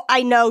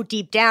I know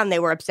deep down they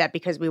were upset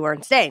because we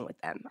weren't staying with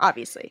them,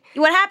 obviously.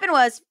 What happened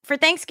was, for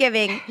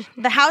Thanksgiving,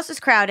 the house was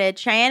crowded.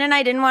 Cheyenne and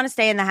I didn't want to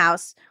stay in the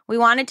house. We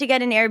wanted to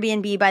get an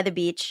Airbnb by the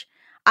beach.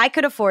 I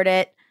could afford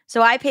it,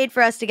 so I paid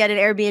for us to get an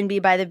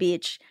Airbnb by the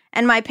beach.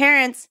 And my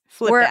parents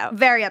were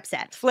very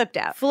upset. Flipped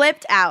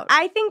out.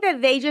 I think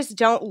that they just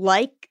don't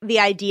like the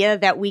idea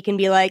that we can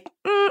be like,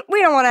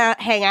 we don't want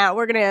to hang out.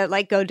 We're going to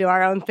like go do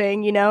our own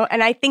thing,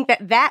 And I think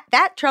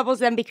that troubles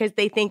them because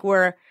they think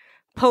we're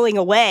pulling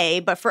away.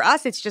 But for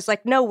us, it's just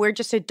like, no, we're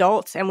just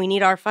adults and we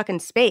need our fucking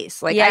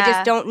space. Like, I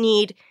just don't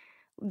need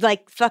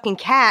like fucking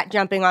cat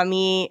jumping on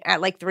me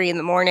at like 3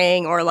 a.m.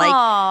 or like,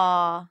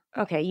 aww.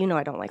 Okay,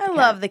 I don't like the cat. I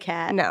love the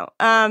cat. No.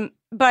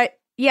 But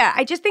yeah,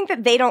 I just think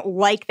that they don't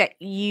like that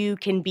you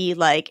can be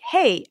like,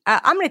 hey,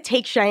 I'm going to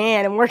take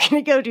Cheyenne and we're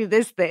going to go do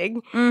this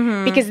thing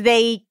because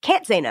they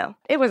can't say no.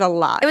 It was a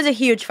lot. It was a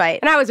huge fight.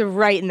 And I was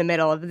right in the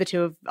middle of the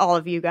two of all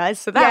of you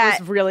guys. So that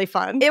was really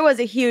fun. It was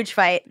a huge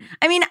fight.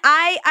 I mean,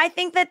 I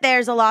think that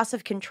there's a loss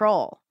of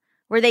control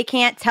where they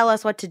can't tell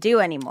us what to do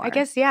anymore. I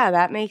guess, yeah,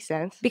 that makes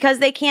sense. Because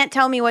they can't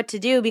tell me what to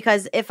do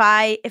because if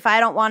I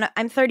don't want to,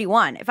 I'm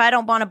 31. If I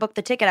don't want to book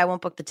the ticket, I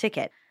won't book the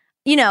ticket.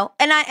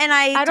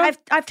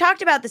 I've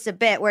talked about this a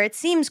bit where it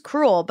seems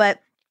cruel,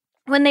 but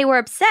when they were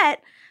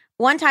upset,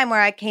 one time where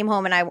I came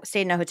home and I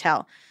stayed in a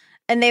hotel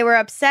and they were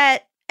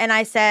upset and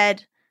I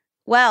said,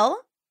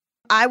 well,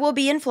 I will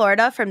be in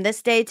Florida from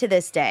this day to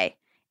this day.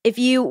 If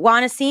you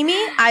want to see me,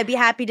 I'd be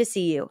happy to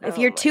see you. If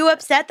you're too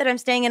upset that I'm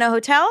staying in a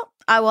hotel,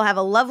 I will have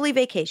a lovely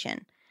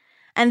vacation.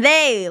 And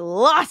they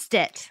lost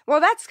it.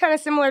 Well, that's kind of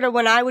similar to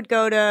when I would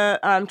go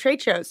to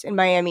trade shows in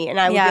Miami. And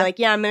I would be like,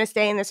 yeah, I'm going to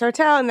stay in this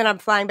hotel. And then I'm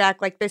flying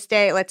back like this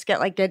day. Let's get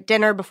like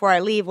dinner before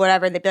I leave,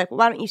 whatever. And they'd be like, well,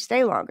 why don't you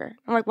stay longer?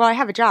 I'm like, well, I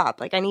have a job.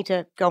 Like, I need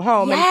to go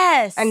home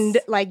and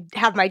like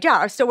have my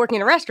job. I was still working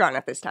in a restaurant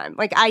at this time.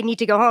 Like, I need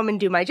to go home and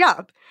do my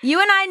job. You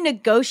and I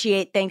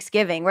negotiate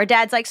Thanksgiving where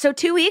Dad's like, so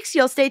 2 weeks,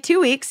 you'll stay 2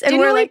 weeks. And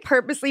we're like,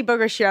 purposely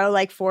book a show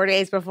like 4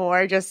 days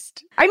before.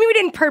 We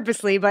didn't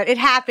purposely, but it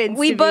happens.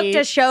 We booked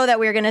a show that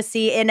we were going to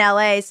see in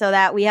LA so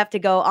that we have to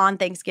go on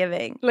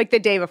Thanksgiving. Like the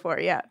day before,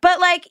 yeah. But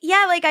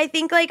I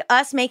think like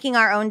us making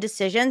our own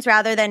decisions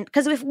rather than,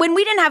 because when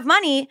we didn't have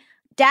money,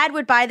 Dad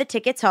would buy the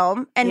tickets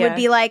home and would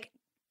be like,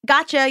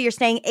 gotcha, you're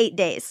staying 8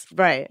 days.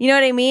 Right. You know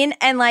what I mean?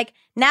 And like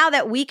now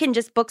that we can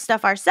just book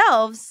stuff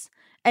ourselves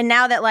And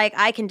now that like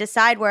I can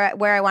decide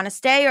where I want to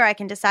stay or I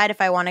can decide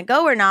if I want to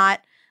go or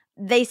not,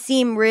 they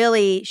seem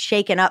really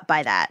shaken up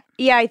by that.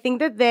 Yeah, I think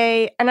that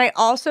and I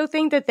also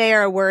think that they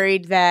are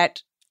worried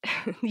that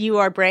you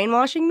are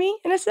brainwashing me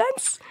in a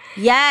sense.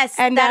 Yes,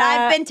 and that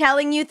I've been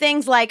telling you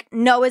things like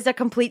no is a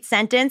complete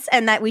sentence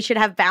and that we should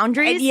have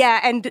boundaries.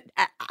 And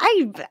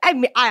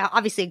I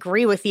obviously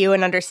agree with you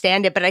and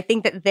understand it, but I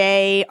think that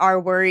they are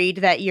worried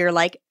that you're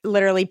like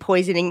literally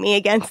poisoning me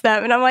against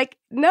them. And I'm like,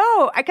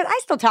 no, because I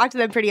still talk to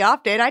them pretty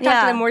often. I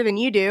talk to them more than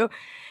you do.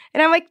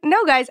 And I'm like,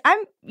 no, guys,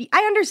 I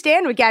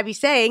understand what Gaby's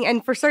saying.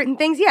 And for certain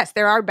things, yes,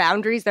 there are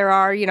boundaries. There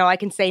are, I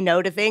can say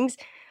no to things.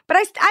 But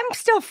I'm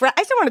still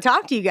I still want to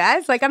talk to you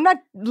guys. Like, I'm not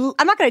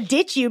going to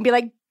ditch you and be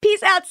like,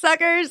 peace out,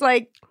 suckers.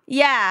 Like,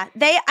 yeah,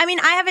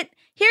 I haven't.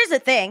 Here's the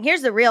thing.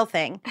 Here's the real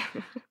thing.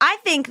 I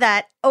think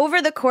that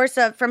over the course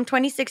of from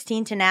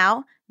 2016 to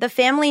now, the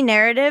family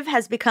narrative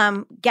has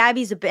become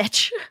Gaby's a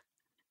bitch.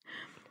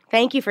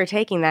 Thank you for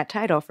taking that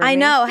title for me. I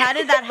know. How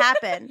did that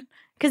happen?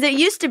 Because it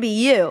used to be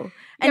you.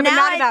 And now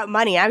not about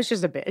money. I was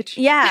just a bitch.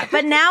 Yeah,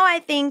 but now I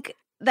think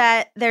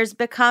that there's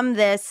become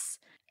this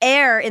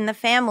air in the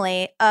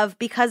family of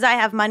because I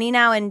have money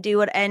now and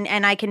do it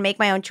and I can make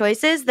my own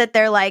choices that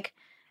they're like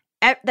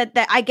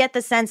that I get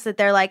the sense that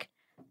they're like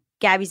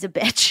Gaby's a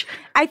bitch.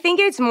 I think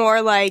it's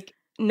more like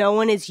no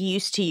one is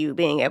used to you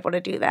being able to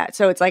do that.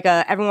 So it's like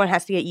everyone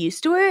has to get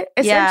used to it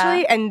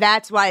essentially, and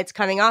that's why it's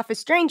coming off as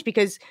strange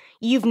because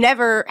you've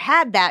never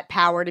had that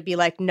power to be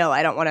like no,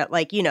 I don't want to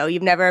like,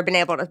 you've never been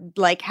able to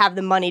like have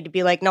the money to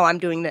be like no, I'm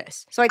doing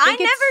this. So I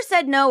never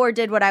said no or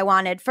did what I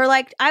wanted for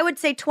like I would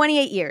say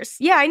 28 years.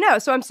 Yeah, I know.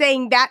 So I'm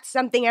saying that's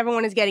something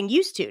everyone is getting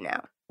used to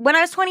now. When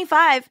I was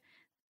 25,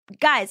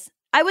 guys,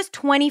 I was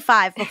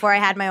 25 before I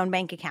had my own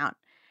bank account.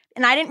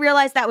 And I didn't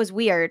realize that was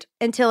weird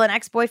until an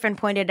ex-boyfriend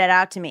pointed it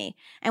out to me.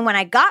 And when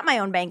I got my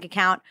own bank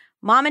account,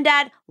 mom and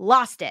dad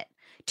lost it.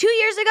 2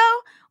 years ago,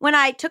 when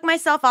I took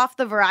myself off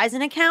the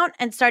Verizon account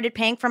and started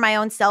paying for my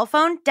own cell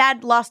phone,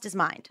 dad lost his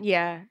mind.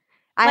 Yeah.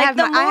 I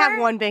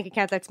have one bank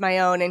account that's my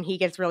own, and he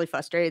gets really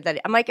frustrated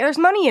that I'm like, there's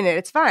money in it.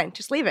 It's fine.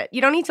 Just leave it.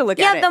 You don't need to look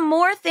at it. Yeah, the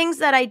more things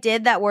that I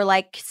did that were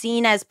like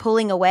seen as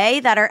pulling away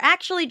that are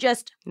actually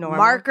just normal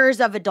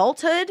markers of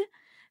adulthood,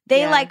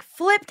 they like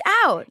flipped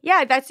out.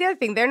 Yeah, that's the other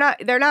thing.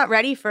 They're not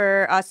ready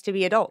for us to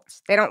be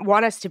adults. They don't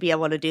want us to be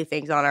able to do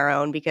things on our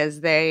own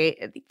because they're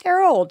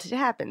old. It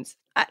happens.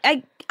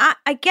 I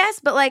guess,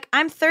 but like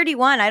I'm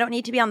 31. I don't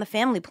need to be on the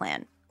family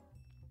plan.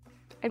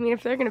 I mean,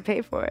 if they're going to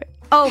pay for it.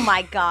 Oh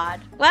my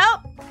God.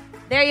 Well,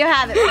 there you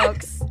have it,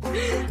 folks.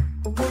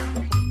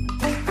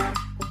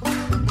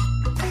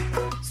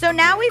 So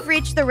now we've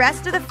reached the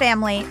rest of the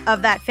family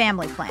of that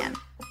family plan.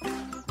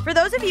 For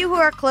those of you who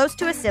are close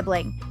to a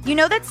sibling, you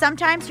know that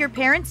sometimes your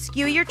parents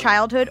skew your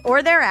childhood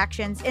or their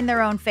actions in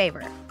their own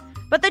favor.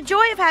 But the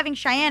joy of having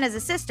Cheyenne as a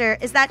sister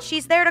is that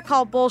she's there to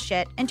call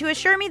bullshit and to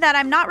assure me that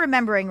I'm not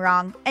remembering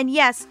wrong, and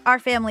yes, our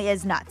family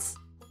is nuts.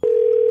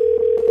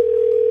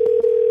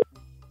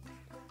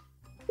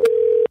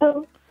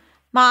 Oh.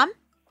 Mom?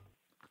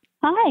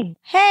 Hi.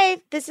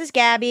 Hey, this is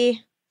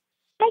Gaby.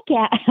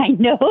 Hi, I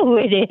know who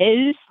it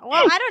is.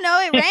 Well, I don't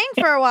know. It rang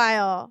for a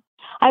while.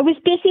 I was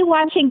busy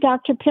watching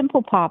Dr.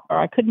 Pimple Popper.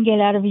 I couldn't get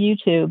out of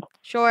YouTube.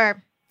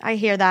 Sure, I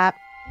hear that.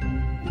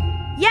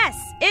 Yes,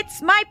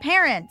 it's my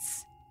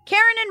parents.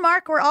 Karen and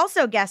Mark were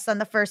also guests on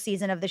the first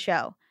season of the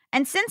show.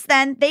 And since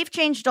then, they've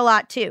changed a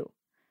lot too.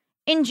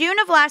 In June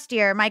of last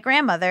year, my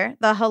grandmother,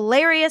 the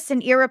hilarious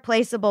and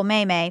irreplaceable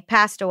May,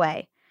 passed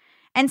away.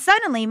 And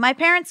suddenly, my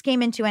parents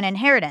came into an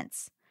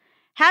inheritance.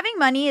 Having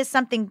money is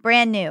something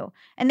brand new,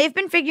 and they've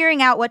been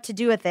figuring out what to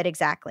do with it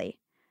exactly.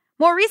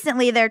 More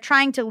recently, they're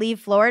trying to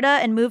leave Florida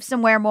and move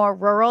somewhere more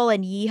rural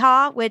and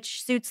yeehaw,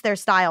 which suits their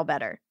style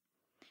better.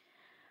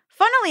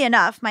 Funnily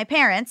enough, my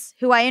parents,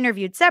 who I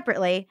interviewed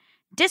separately,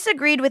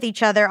 disagreed with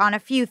each other on a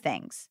few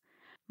things.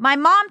 My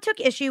mom took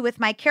issue with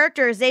my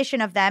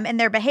characterization of them and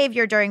their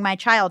behavior during my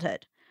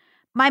childhood.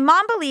 My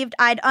mom believed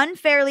I'd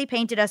unfairly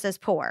painted us as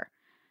poor.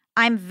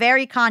 I'm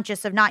very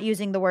conscious of not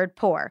using the word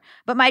poor,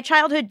 but my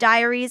childhood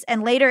diaries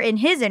and later in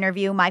his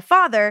interview, my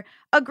father,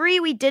 agree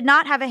we did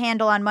not have a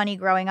handle on money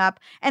growing up,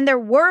 and there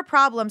were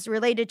problems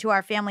related to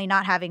our family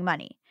not having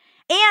money.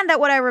 And that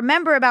what I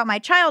remember about my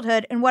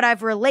childhood and what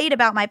I've relayed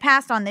about my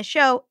past on this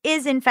show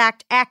is in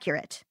fact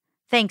accurate.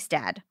 Thanks,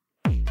 Dad.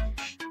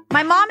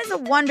 My mom is a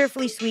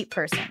wonderfully sweet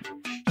person.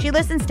 She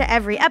listens to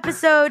every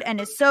episode and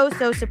is so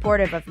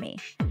supportive of me.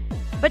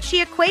 But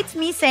she equates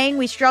me saying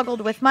we struggled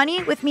with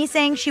money with me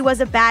saying she was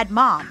a bad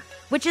mom,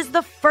 which is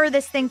the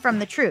furthest thing from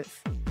the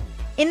truth.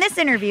 In this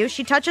interview,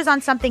 she touches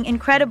on something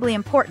incredibly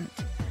important.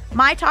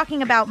 My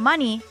talking about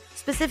money,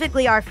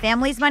 specifically our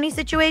family's money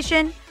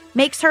situation,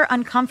 makes her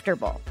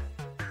uncomfortable.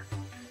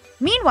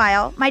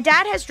 Meanwhile, my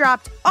dad has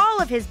dropped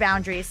all of his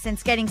boundaries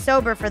since getting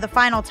sober for the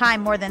final time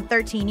more than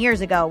 13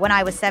 years ago when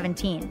I was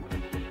 17.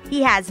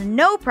 He has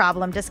no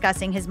problem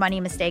discussing his money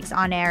mistakes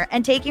on air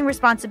and taking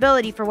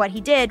responsibility for what he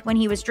did when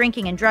he was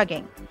drinking and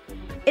drugging.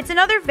 It's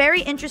another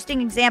very interesting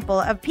example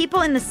of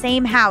people in the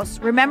same house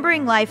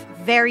remembering life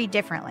very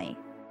differently.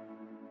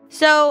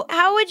 So,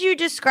 how would you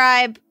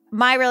describe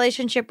my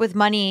relationship with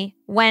money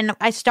when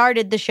I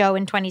started the show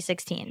in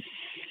 2016?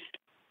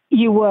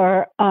 You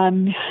were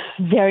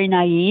very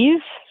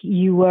naive.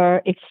 You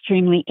were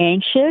extremely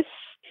anxious.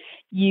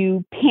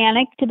 You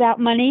panicked about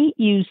money.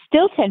 You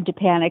still tend to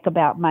panic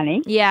about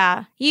money.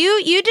 Yeah.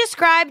 You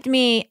described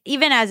me,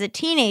 even as a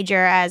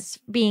teenager, as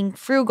being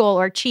frugal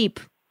or cheap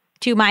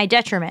to my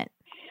detriment.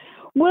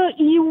 Well,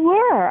 you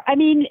were. I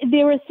mean,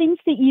 there are things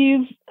that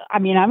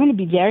I'm going to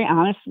be very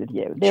honest with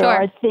you. There Sure.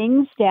 are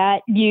things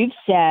that you've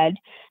said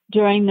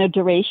during the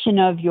duration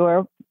of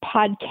your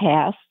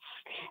podcasts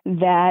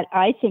that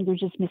I think are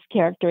just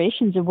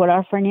mischaracterizations of what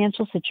our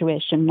financial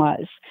situation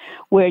was,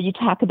 where you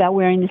talk about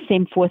wearing the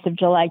same 4th of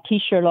July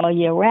T-shirt all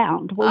year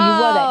round. Well,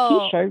 you wore that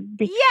T-shirt.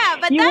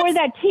 You wore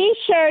that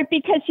T-shirt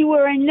because you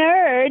were a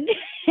nerd.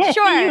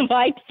 Sure. You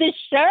liked the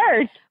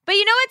shirt. But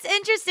you know what's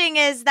interesting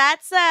is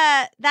that's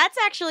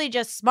actually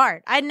just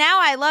smart.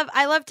 I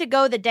love to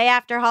go the day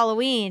after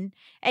Halloween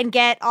and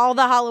get all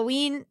the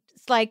Halloween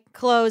like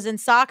clothes and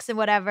socks and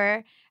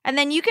whatever. And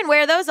then you can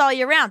wear those all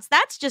year round. So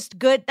that's just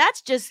good.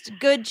 That's just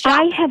good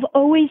shopping. I have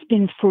always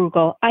been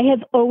frugal. I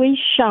have always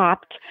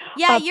shopped.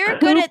 Yeah, you're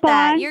good at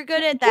that. You're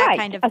good at that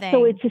kind of thing.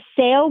 So it's a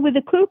sale with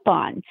a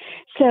coupon.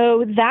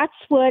 So that's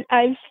what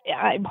I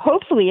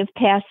hopefully have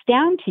passed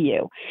down to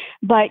you.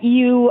 But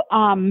you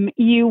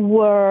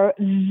were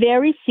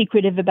very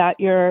secretive about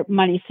your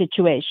money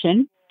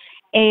situation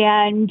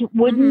and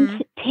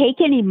wouldn't take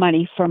any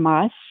money from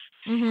us.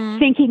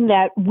 Thinking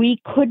that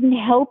we couldn't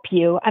help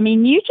you. I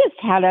mean, you just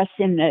had us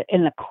in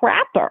the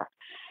crapper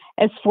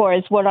as far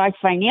as what our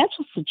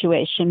financial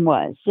situation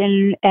was.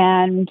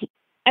 And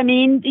I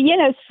mean,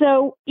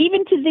 so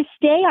even to this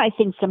day, I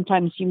think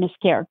sometimes you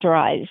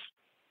mischaracterize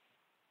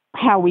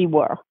how we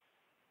were.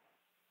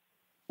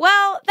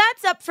 Well,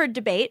 that's up for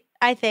debate,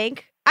 I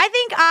think.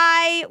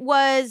 I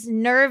was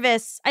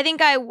nervous. I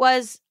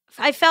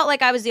felt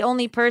like I was the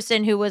only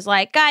person who was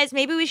like, guys,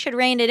 maybe we should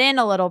rein it in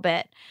a little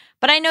bit.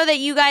 But I know that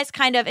you guys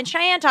kind of, and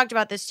Cheyenne talked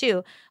about this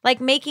too, like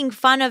making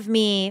fun of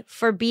me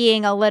for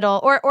being a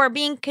little, or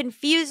being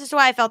confused as to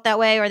why I felt that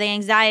way, or the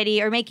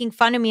anxiety, or making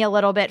fun of me a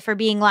little bit for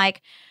being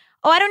like,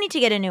 oh, I don't need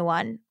to get a new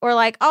one. Or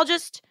like, I'll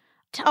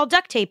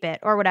duct tape it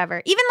or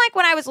whatever. Even like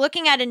when I was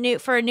looking at a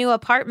new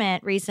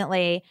apartment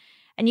recently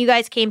and you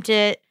guys came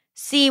to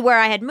see where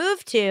I had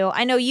moved to,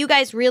 I know you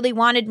guys really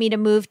wanted me to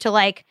move to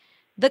like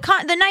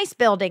the nice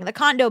building, the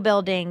condo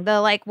building, the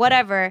like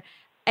whatever.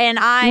 And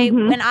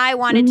when I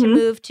wanted to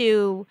move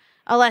to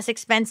a less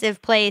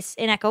expensive place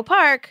in Echo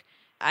Park,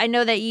 I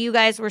know that you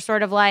guys were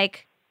sort of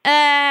like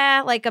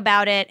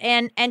about it.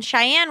 And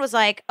Cheyenne was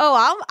like,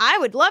 oh, I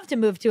would love to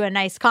move to a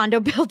nice condo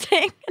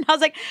building. And I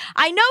was like,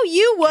 I know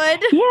you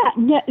would. Yeah,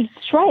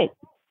 that's right.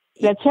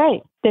 That's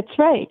right. That's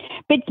right.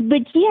 But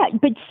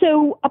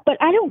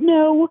I don't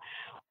know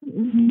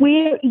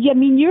where, I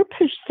mean, your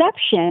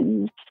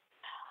perceptions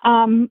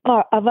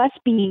of us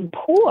being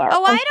poor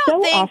are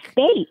so off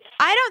base.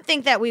 I don't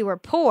think that we were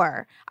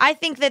poor. I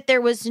think that there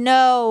was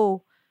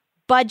no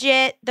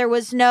budget. There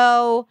was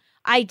no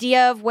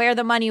idea of where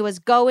the money was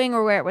going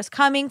or where it was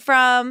coming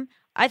from.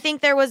 I think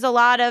there was a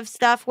lot of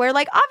stuff where,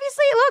 like,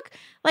 obviously, look,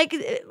 like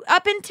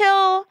up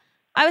until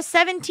I was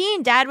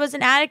 17, Dad was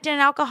an addict and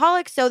an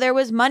alcoholic. So there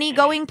was money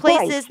going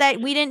places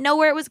that we didn't know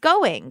where it was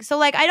going. So,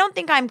 like, I don't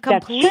think I'm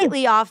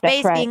completely off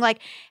base being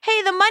like,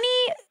 hey, the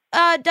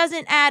money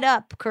doesn't add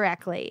up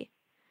correctly.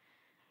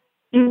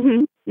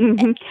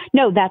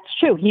 No, that's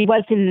true. He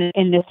was in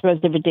the throes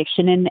of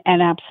addiction,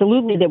 and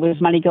absolutely there was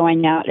money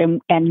going out,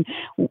 and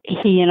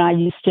he and I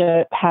used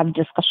to have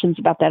discussions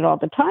about that all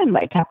the time,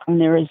 like how come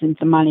there isn't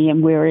the money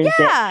and where is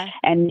it?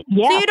 And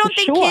so you don't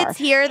think kids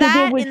hear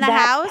that in the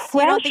house?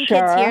 Pressure. You don't think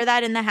kids hear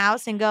that in the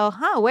house and go,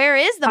 where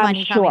is the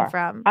money coming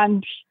from?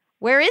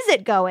 Where is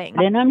it going?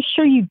 And I'm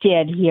sure you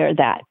did hear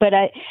that. But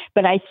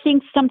I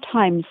think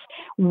sometimes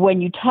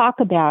when you talk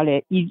about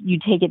it, you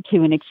take it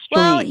to an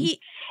extreme.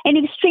 An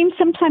extreme,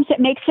 sometimes it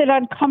makes it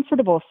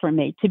uncomfortable for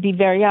me, to be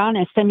very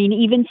honest. I mean,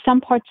 even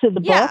some parts of the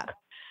book,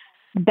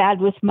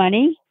 Bad with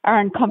Money, are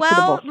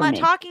uncomfortable for me.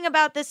 Talking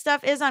about this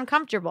stuff is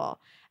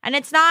uncomfortable. And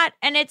it's not,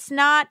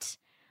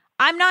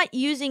 I'm not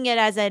using it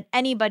as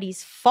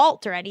anybody's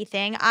fault or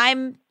anything.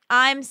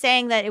 I'm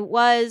saying that it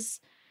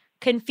was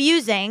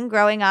confusing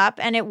growing up,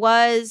 and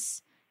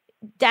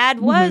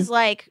Dad was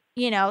like,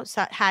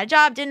 had a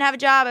job, didn't have a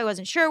job. I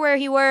wasn't sure where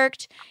he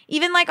worked.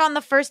 Even like on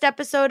the first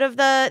episode of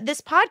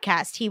this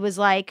podcast, he was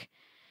like,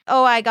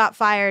 oh, I got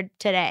fired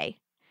today.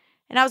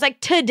 And I was like,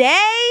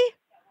 today?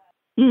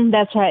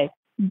 That's right.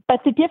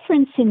 But the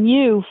difference in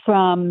you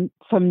from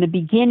the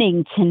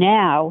beginning to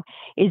now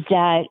is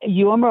that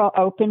you're more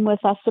open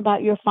with us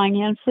about your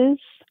finances.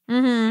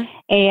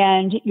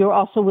 And you're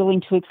also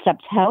willing to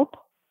accept help.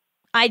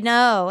 I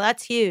know.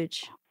 That's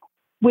huge.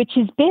 Which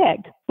is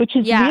big,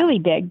 really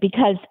big,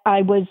 because I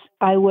almost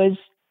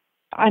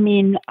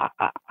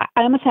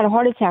had a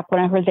heart attack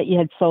when I heard that you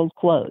had sold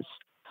clothes.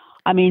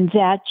 I mean,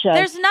 that just...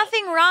 There's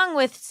nothing wrong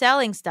with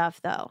selling stuff,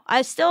 though.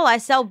 I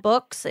sell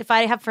books. If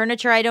I have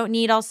furniture I don't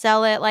need, I'll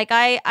sell it. Like,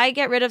 I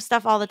get rid of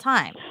stuff all the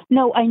time.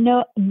 No, I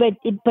know, but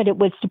it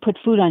was to put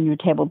food on your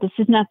table. This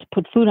is not to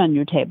put food on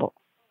your table.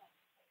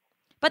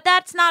 But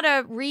that's not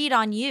a read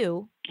on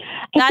you.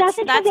 It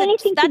doesn't have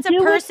anything to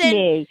do with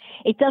me.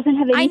 It doesn't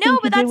have anything to do with me. I know,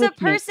 but that's a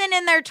person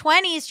in their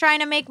 20s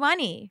trying to make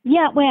money.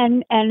 Yeah,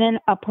 and then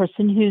a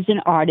person who's an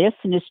artist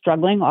and a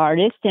struggling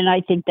artist, and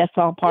I think that's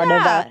all part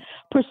of a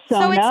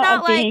persona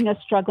of being a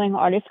struggling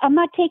artist. I'm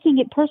not taking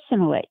it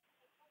personally.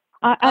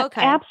 I'm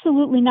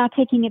absolutely not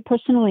taking it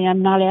personally.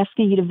 I'm not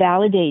asking you to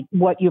validate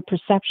what your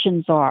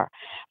perceptions are,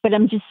 but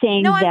I'm just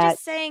saying I'm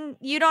just saying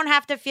you don't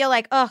have to feel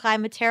like, ugh,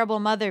 I'm a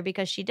terrible mother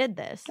because she did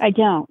this. I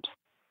don't.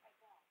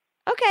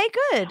 Okay,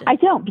 good. I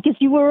don't, because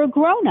you were a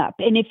grown-up.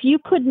 And if you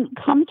couldn't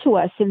come to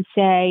us and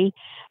say,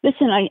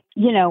 listen, I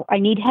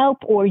need help,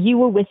 or you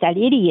were with that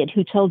idiot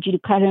who told you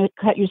to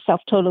cut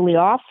yourself totally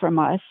off from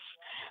us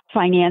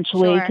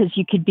financially because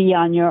you could be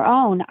on your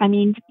own. I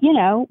mean,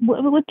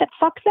 what the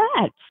fuck's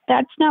that?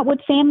 That's not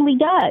what family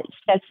does.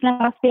 That's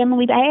not how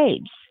family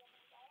behaves.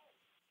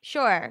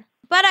 Sure.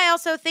 But I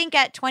also think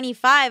at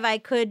 25,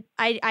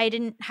 I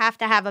didn't have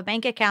to have a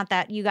bank account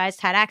that you guys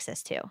had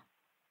access to.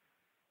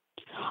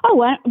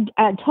 Oh,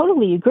 I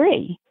totally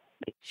agree.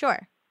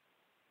 Sure.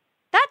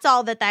 That's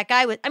all that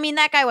guy was. I mean,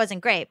 that guy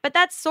wasn't great, but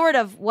that's sort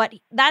of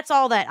that's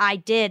all that I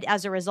did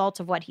as a result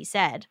of what he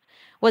said,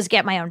 was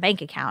get my own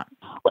bank account.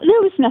 Well,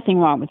 there was nothing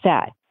wrong with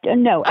that.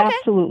 No,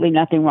 absolutely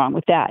nothing wrong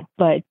with that.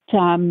 But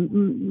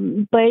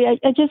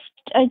I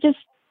just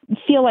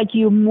feel like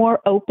you're more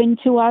open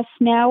to us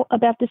now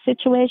about the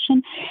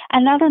situation.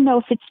 And I don't know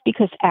if it's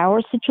because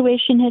our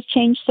situation has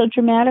changed so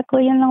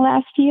dramatically in the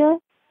last year.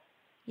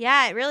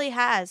 Yeah, it really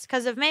has.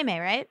 Because of Maymay,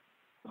 right?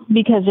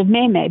 Because of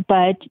Maymay.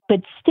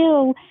 But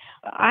still,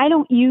 I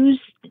don't use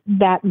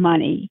that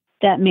money,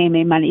 that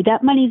Maymay money.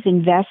 That money's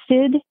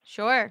invested.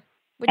 Sure.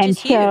 Which is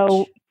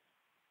huge.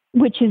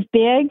 Which is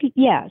big.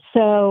 Yeah.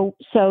 So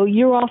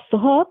you're off the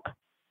hook.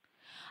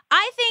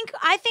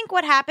 I think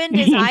what happened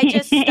is I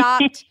just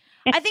stopped.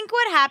 I think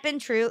what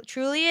happened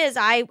truly is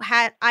I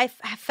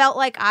felt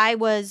like I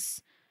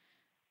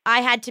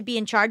had to be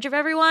in charge of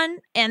everyone.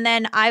 And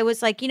then I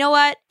was like, you know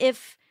what?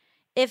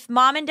 If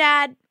mom and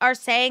dad are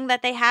saying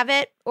that they have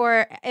it,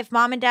 or if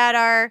mom and dad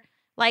are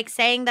like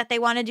saying that they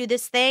want to do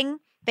this thing,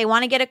 they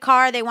want to get a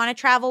car, they want to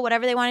travel,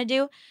 whatever they want to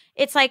do,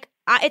 it's like,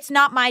 it's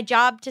not my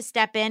job to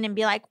step in and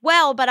be like,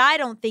 well, but I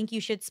don't think you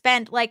should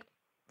spend, like,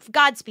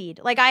 Godspeed.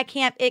 Like, I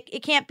can't,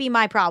 it can't be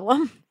my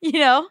problem,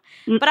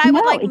 but I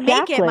would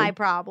make it my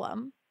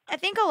problem. I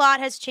think a lot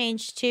has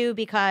changed too,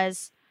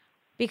 because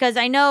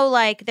I know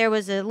like there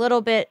was a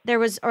little bit,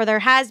 there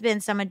has been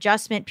some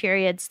adjustment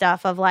period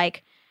stuff of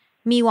like,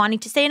 me wanting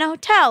to stay in a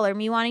hotel or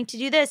me wanting to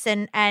do this,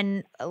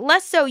 and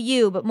less so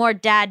you, but more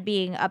dad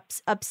being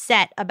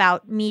upset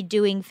about me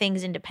doing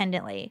things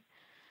independently.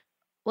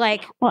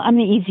 Like, well, I'm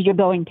the easier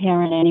going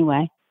parent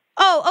anyway.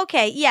 Oh,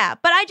 okay, yeah,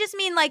 but I just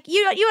mean like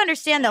you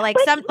understand that like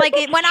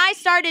when I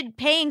started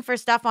paying for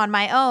stuff on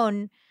my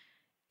own,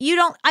 you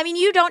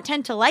don't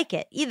tend to like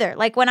it either.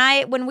 Like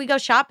when we go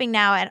shopping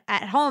now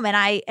at home and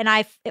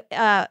I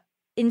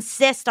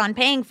insist on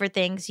paying for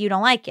things, you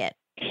don't like it.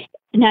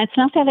 Now, it's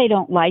not that I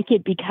don't like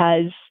it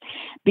because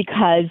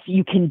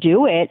you can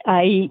do it.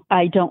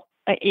 I don't.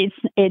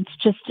 It's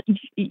just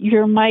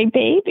you're my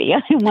baby.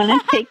 I want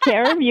to take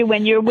care of you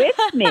when you're with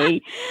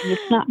me.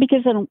 It's not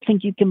because I don't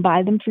think you can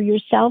buy them for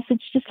yourself.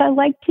 It's just I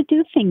like to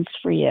do things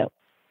for you.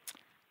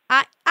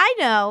 I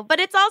know,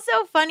 but it's also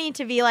funny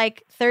to be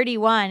like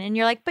 31 and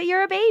you're like, but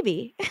you're a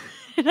baby.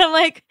 And I'm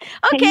like,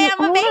 okay,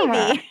 I'm a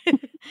baby.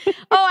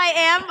 Oh,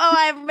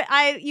 I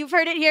am. You've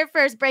heard it here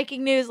first.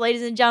 Breaking news,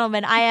 ladies and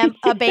gentlemen. I am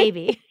a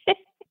baby.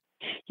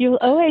 You'll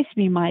always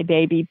be my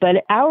baby,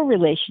 but our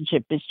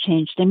relationship has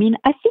changed. I mean,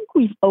 I think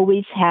we've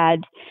always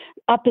had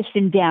ups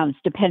and downs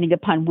depending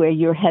upon where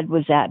your head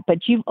was at,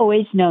 but you've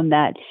always known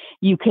that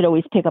you could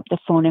always pick up the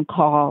phone and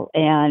call,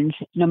 and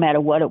no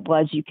matter what it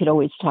was, you could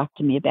always talk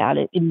to me about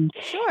it. And,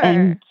 sure.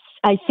 And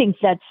I think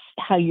that's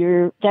how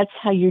you're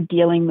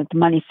dealing with the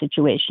money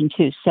situation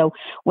too. So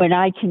when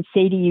I can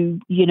say to you,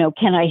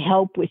 can I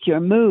help with your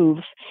move?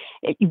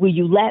 Will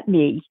you let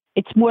me?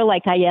 It's more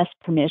like I ask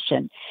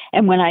permission.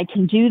 And when I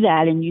can do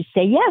that and you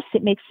say yes,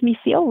 it makes me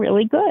feel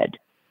really good.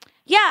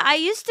 Yeah, I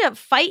used to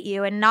fight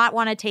you and not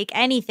want to take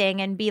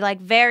anything and be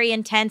like very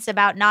intense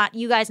about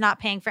you guys not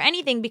paying for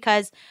anything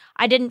because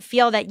I didn't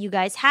feel that you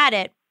guys had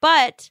it.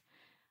 But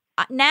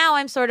now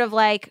I'm sort of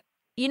like,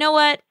 you know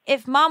what?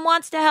 If mom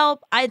wants to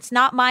help, it's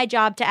not my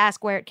job to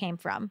ask where it came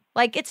from.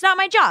 Like, it's not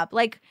my job.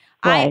 Like,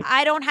 right.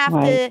 I don't have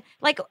to,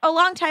 like a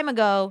long time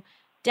ago,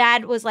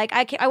 Dad was like,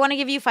 I want to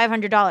give you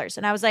 $500.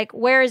 And I was like,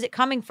 where is it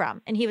coming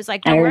from? And he was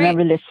like, don't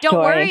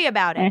worry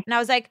about it. And I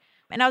was like,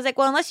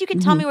 well, unless you can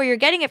tell me where you're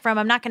getting it from,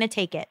 I'm not going to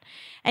take it.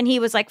 And he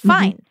was like,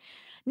 fine.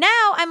 Mm-hmm.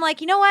 Now I'm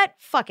like, you know what?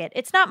 Fuck it.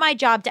 It's not my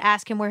job to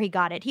ask him where he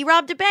got it. He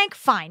robbed a bank.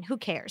 Fine. Who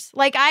cares?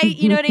 Like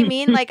you know what I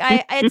mean? Like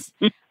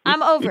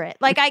I'm over it.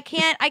 Like I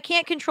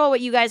can't control what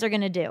you guys are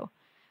going to do.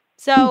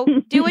 So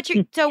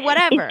so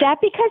whatever. Is that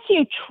because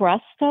you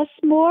trust us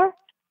more?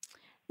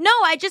 No,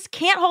 I just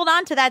can't hold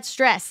on to that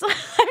stress.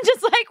 I'm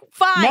just like,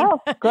 fine. No,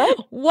 good.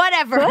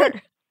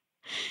 Whatever.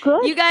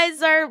 Good. You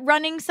guys are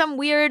running some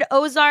weird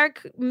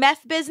Ozark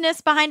meth business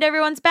behind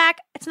everyone's back.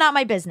 It's not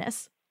my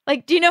business.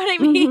 Like, do you know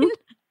what I mean?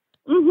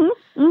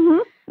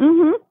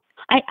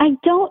 I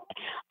don't.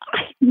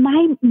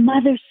 My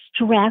mother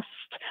stressed.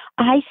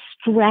 I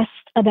stressed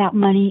about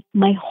money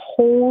my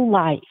whole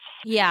life.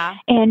 Yeah.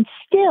 And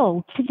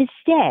still to this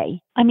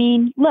day, I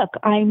mean, look,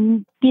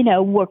 I'm,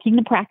 working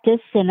the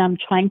practice and I'm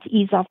trying to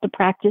ease off the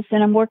practice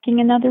and I'm working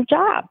another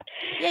job.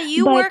 Yeah,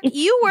 you work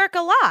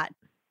a lot.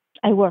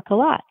 I work a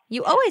lot.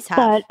 You always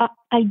have. But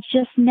I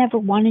just never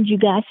wanted you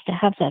guys to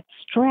have that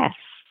stress.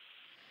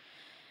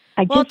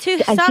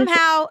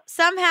 Somehow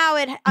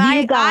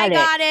I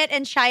got it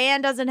and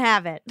Cheyenne doesn't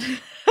have it.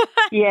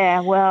 Yeah,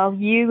 well,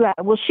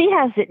 she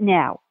has it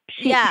now.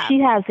 She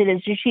has it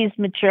as she's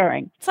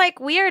maturing. It's like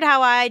weird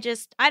how I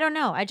don't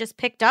know. I just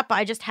picked up.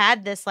 I just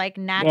had this like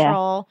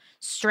natural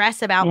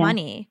stress about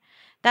money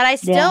that I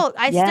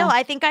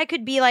think I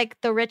could be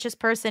like the richest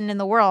person in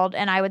the world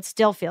and I would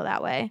still feel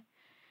that way.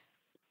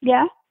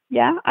 Yeah.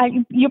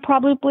 You're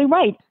probably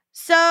right.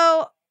 So,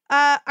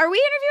 are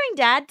we interviewing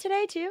Dad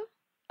today too?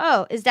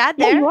 Oh, is Dad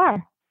there? Yeah, you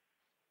are.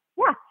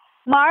 Yeah.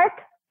 Mark,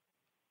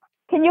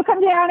 can you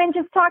come down and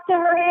just talk to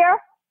her here?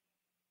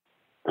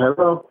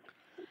 Hello.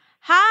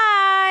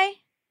 Hi.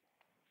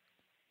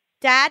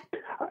 Dad?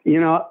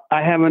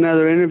 I have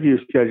another interview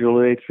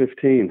scheduled at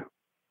 8:15.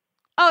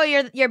 Oh,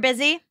 you're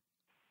busy?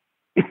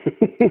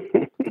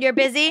 You're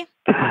busy?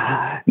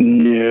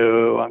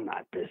 No, I'm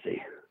not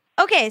busy.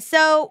 Okay,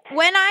 so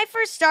when I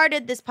first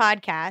started this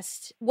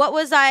podcast, what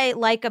was I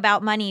like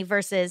about money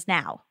versus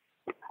now?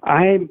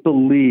 I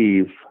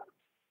believe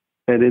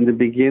that in the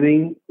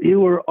beginning, you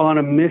were on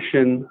a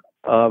mission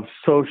of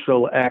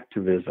social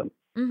activism.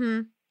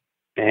 Mm-hmm.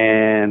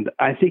 And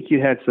I think you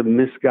had some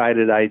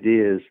misguided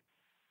ideas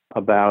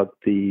about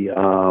the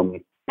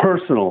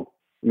personal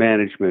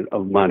management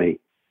of money.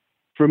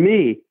 For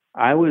me,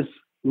 I was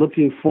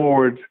looking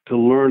forward to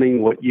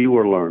learning what you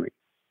were learning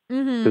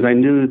because I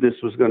knew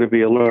this was going to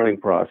be a learning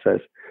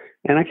process.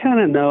 And I kind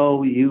of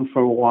know you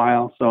for a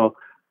while, so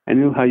I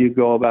knew how you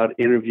go about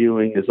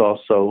interviewing is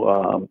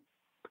also,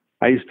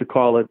 I used to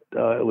call it,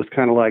 it was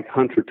kind of like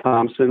Hunter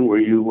Thompson, where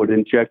you would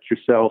inject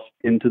yourself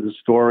into the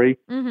story.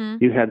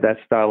 Mm-hmm. You had that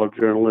style of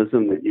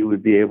journalism that you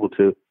would be able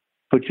to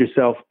put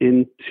yourself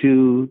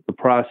into the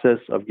process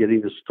of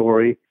getting the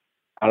story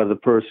out of the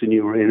person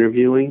you were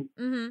interviewing.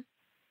 Mm-hmm.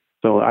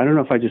 So I don't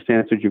know if I just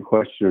answered your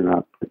question or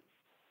not. But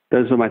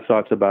those are my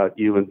thoughts about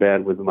you and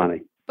Bad with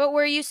Money. But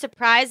were you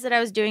surprised that I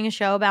was doing a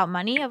show about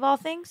money, of all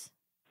things?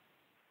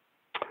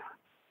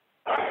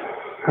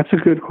 That's a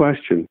good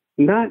question.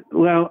 No,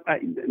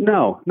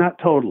 not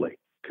totally,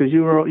 because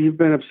you've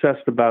been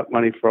obsessed about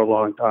money for a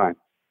long time,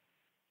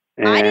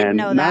 and I didn't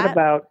know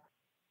that.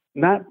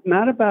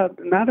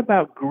 Not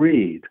about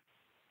greed,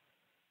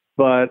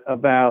 but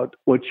about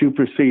what you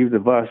perceived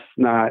of us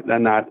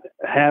not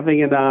having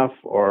enough,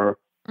 or.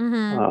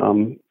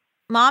 Mm-hmm.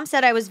 Mom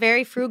said I was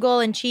very frugal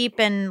and cheap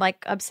and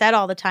like upset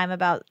all the time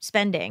about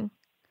spending.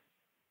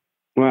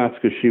 Well,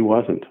 that's because she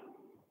wasn't.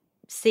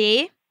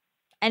 See?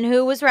 And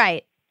who was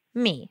right?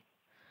 Me.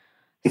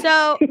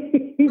 So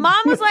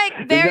Mom was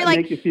like very Does that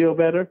make you feel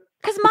better?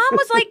 Because Mom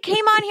was like,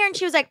 came on here and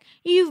she was like,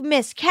 you've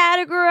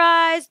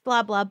miscategorized,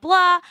 blah, blah,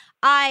 blah.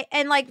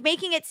 And like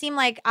making it seem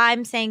like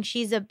I'm saying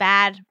she's a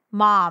bad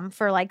mom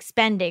for like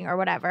spending or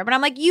whatever. But I'm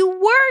like, you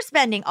were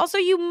spending. Also,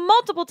 you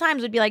multiple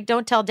times would be like,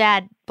 don't tell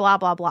Dad, blah,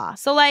 blah, blah.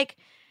 So like,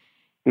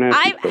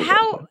 how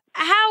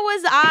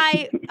was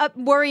I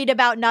worried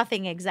about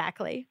nothing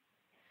exactly?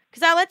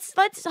 Because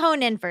let's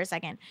hone in for a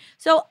second.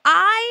 So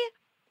I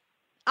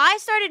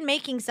started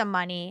making some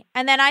money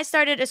and then I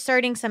started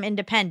asserting some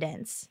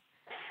independence.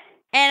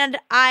 And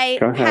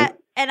couldn't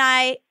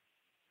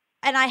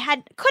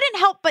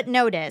help but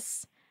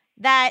notice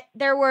that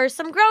there were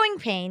some growing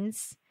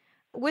pains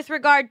with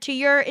regard to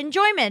your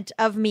enjoyment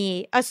of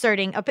me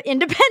asserting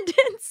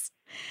independence.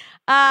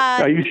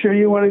 Are you sure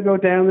you want to go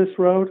down this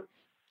road?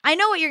 I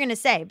know what you're going to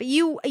say, but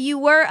you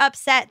were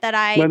upset that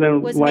I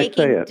was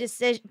making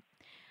decisions.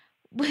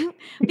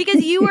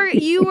 Because you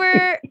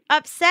were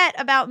upset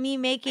about me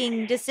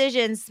making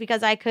decisions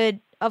because I could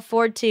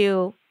afford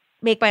to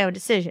make my own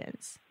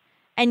decisions.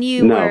 And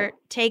you were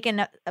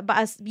taken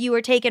by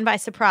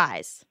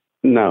surprise.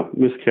 No,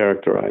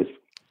 mischaracterized.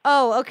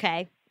 Oh,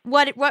 okay.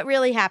 What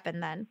really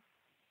happened then?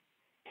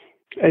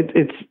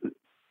 It's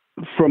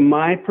from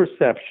my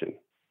perception.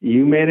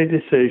 You made a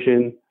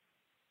decision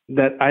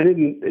that I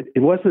didn't.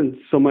 It wasn't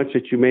so much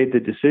that you made the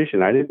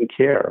decision. I didn't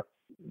care.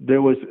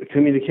 There was a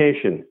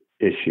communication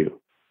issue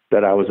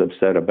that I was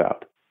upset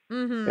about,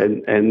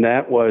 and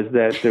that was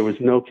that there was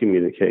no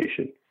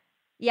communication.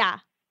 Yeah.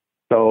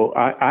 So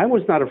I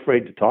was not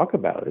afraid to talk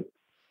about it.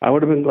 I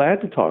would have been glad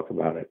to talk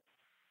about it.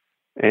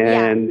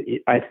 And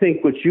I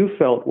think what you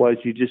felt was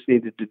you just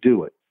needed to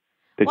do it,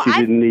 that you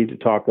didn't need to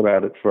talk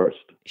about it first.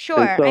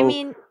 Sure. So, I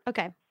mean,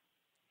 okay.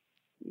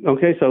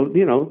 Okay, so,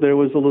 there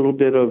was a little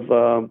bit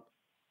of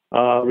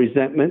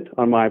resentment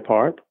on my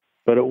part,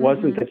 but it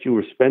wasn't that you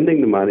were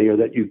spending the money or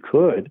that you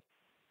could.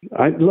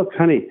 Look,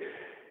 honey,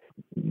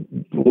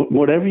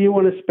 whatever you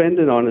want to spend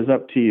it on is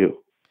up to you.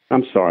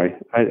 I'm sorry.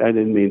 I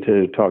didn't mean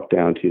to talk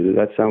down to you. Did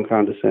that sound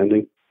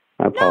condescending?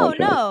 I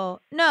apologize.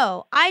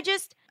 No. I do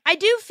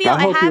feel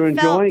I hope you're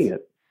enjoying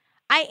it.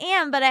 I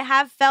am, but I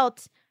have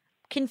felt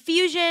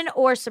confusion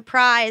or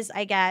surprise,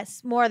 I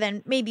guess, more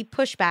than maybe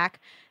pushback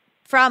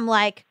from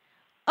like,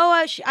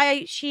 oh,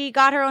 she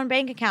got her own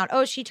bank account.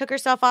 Oh, she took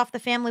herself off the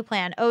family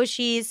plan. Oh,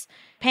 she's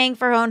paying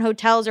for her own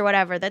hotels or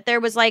whatever. That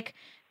there was like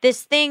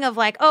this thing of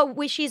like, oh,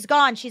 she's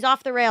gone. She's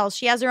off the rails.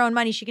 She has her own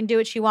money. She can do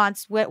what she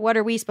wants. What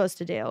are we supposed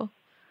to do?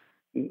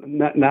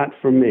 Not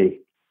for me.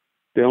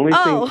 The only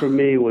thing for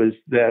me was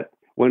that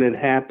when it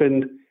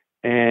happened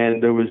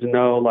and there was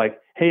no like,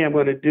 hey, I'm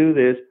going to do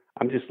this,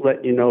 I'm just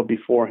letting you know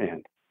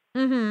beforehand.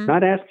 Mm-hmm.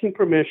 Not asking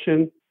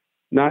permission,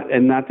 not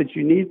that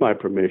you need my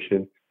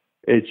permission.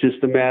 It's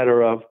just a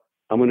matter of,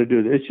 I'm going to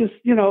do this. It's just,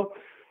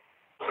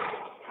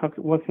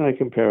 what can I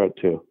compare it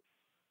to?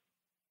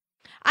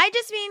 I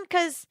just mean,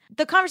 because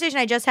the conversation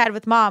I just had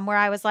with Mom where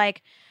I was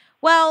like,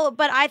 well,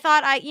 but I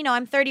thought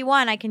I'm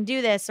 31, I can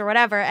do this or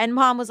whatever. And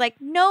Mom was like,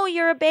 no,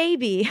 you're a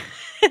baby.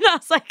 And I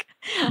was like,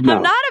 No.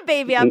 I'm not a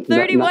baby. I'm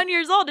 31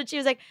 years old. And she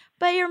was like,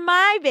 but you're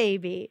my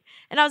baby.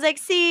 And I was like,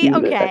 see,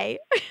 okay.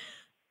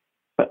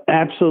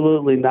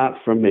 Absolutely not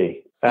for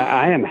me.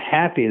 I am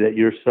happy that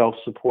you're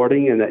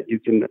self-supporting and that you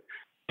can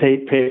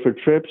pay for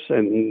trips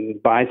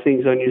and buy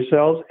things on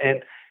yourselves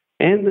and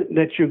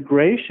that you're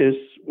gracious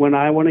when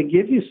I want to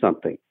give you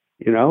something,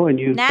 and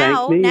you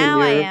thank me. Now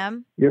I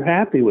am. You're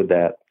happy with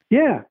that.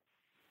 Yeah.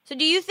 So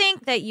do you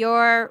think that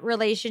your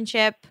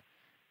relationship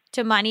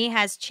to money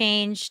has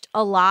changed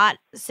a lot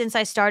since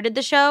I started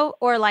the show,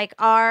 or like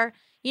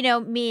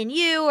me and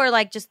you, or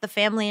like just the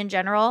family in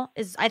general?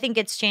 I think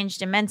it's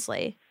changed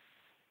immensely.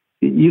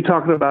 You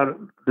talking about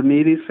the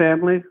immediate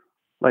family,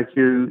 like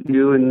you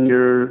and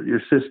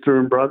your sister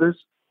and brothers?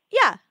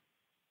 Yeah.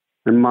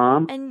 And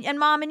Mom? And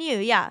Mom and you,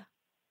 yeah.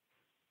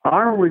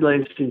 Our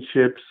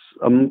relationships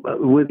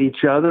with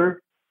each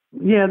other,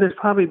 yeah, there's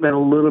probably been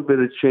a little bit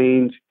of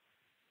change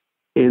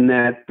in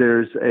that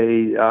there's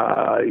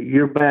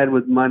You're Bad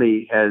with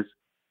Money has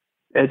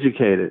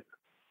educated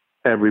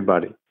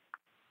everybody.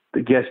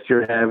 The guests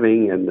you're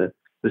having and the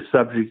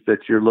subjects that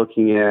you're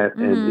looking at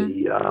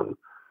and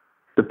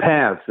the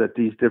paths that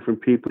these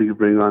different people you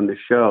bring on the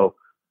show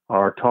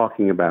are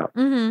talking about.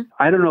 Mm-hmm.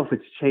 I don't know if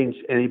it's changed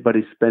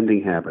anybody's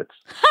spending habits.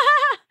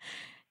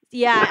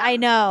 Yeah, I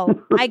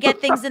know. I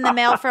get things in the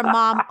mail from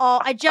Mom.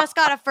 I just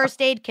got a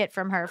first aid kit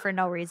from her for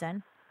no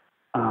reason.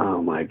 Oh,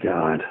 my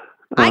God.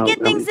 I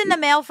get things in the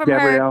mail from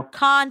Gabrielle, her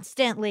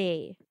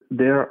constantly.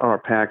 There are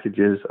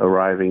packages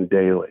arriving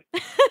daily.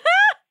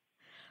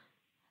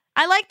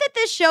 I like that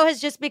this show has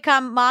just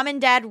become Mom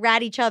and Dad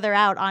rat each other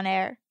out on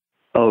air.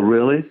 Oh,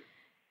 really?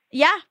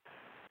 Yeah.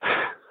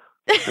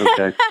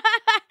 Okay.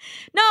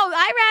 No,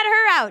 I rat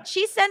her out.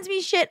 She sends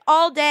me shit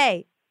all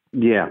day.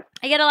 Yeah.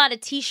 I get a lot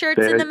of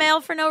T-shirts in the mail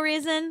for no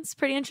reason. It's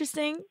pretty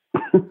interesting.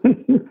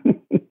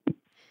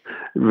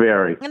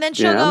 Very. And then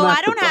she'll go,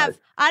 I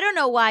don't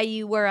know why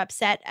you were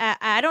upset.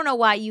 I don't know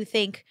why you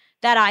think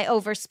that I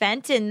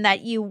overspent and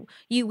that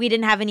we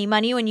didn't have any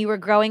money when you were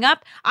growing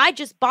up. I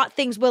just bought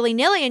things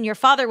willy-nilly and your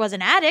father was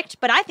an addict,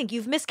 but I think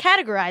you've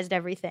miscategorized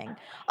everything.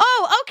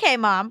 Oh, okay,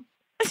 Mom.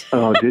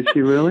 Oh, did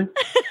she really?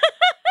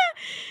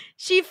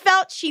 She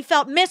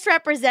felt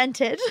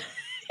misrepresented.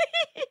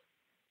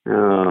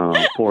 Oh,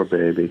 poor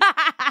baby.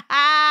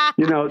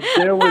 There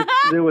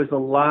was a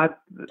lot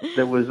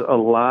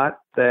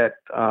that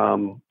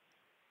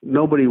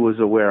nobody was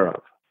aware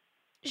of.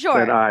 Sure.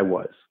 That I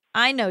was.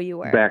 I know you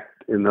were. Back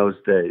in those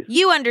days.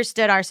 You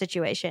understood our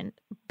situation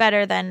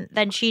better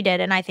than she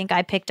did, and I think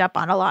I picked up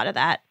on a lot of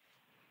that.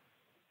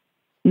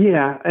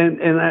 Yeah,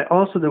 and I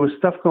also, there was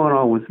stuff going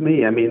on with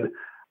me. I mean,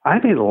 I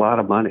made a lot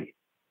of money.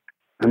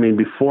 I mean,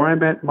 before I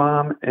met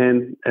Mom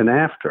and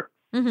after.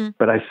 Mm-hmm.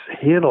 But I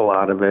hid a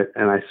lot of it,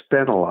 and I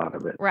spent a lot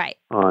of it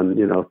on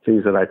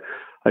things that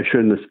I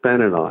shouldn't have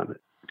spent it on.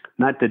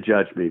 Not to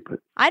judge me,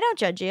 but I don't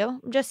judge you.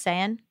 I'm just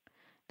saying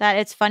that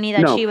it's funny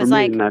that she was for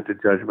me, like, not to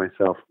judge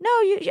myself.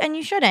 No,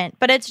 you shouldn't.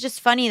 But it's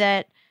just funny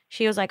that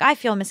she was like, I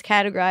feel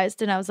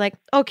miscategorized, and I was like,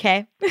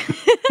 okay.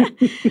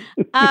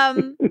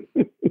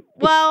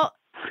 Well,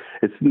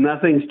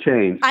 nothing's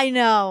changed. I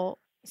know.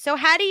 So,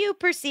 how do you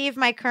perceive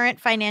my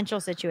current financial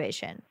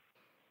situation?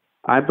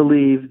 I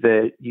believe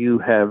that you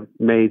have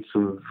made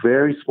some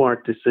very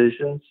smart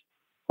decisions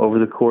over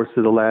the course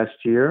of the last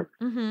year,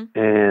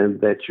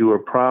 and that you are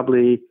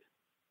probably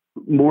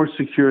more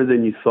secure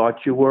than you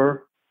thought you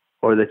were,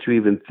 or that you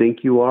even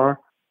think you are.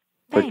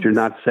 Thanks. But you're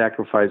not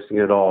sacrificing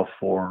it all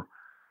for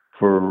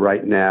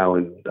right now.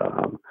 And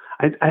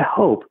I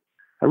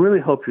really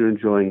hope you're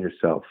enjoying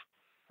yourself.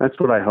 That's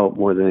what I hope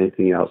more than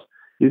anything else.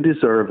 You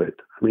deserve it.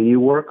 I mean,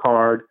 you work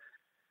hard,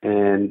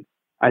 and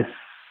I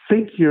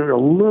think you're a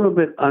little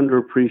bit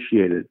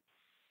underappreciated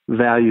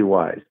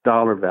value-wise,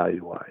 dollar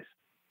value-wise.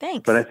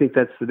 Thanks. But I think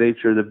that's the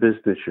nature of the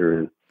business you're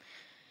in.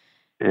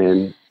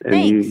 And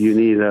Thanks. you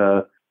need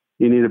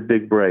a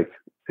big break,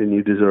 and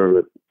you deserve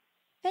it.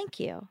 Thank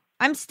you.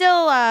 I'm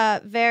still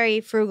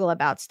very frugal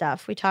about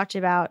stuff. We talked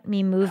about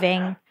me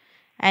moving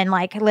and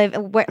like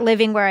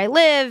living where I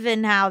live,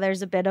 and how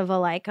there's a bit of a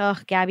like, oh,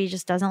 Gaby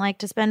just doesn't like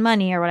to spend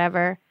money or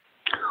whatever.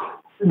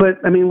 But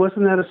I mean,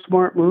 wasn't that a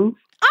smart move?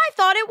 I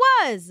thought it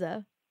was.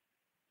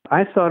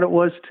 I thought it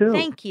was too.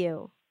 Thank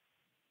you.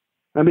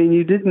 I mean,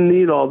 you didn't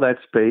need all that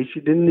space.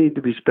 You didn't need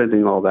to be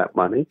spending all that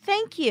money.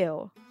 Thank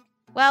you.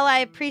 Well, I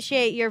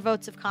appreciate your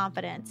votes of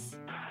confidence.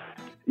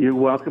 You're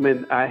welcome,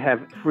 and I have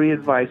free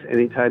advice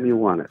anytime you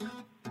want it.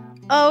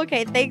 Oh,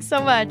 okay. Thanks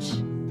so much.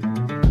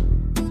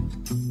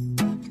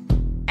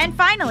 And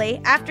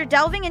finally, after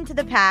delving into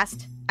the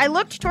past, I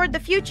looked toward the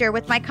future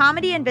with my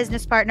comedy and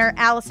business partner,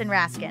 Allison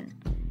Raskin.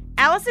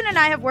 Allison and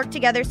I have worked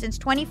together since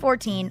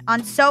 2014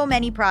 on so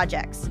many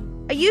projects.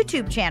 A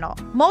YouTube channel,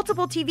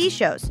 multiple TV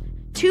shows,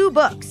 2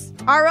 books,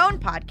 our own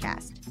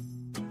podcast.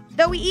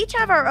 Though we each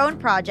have our own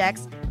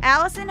projects,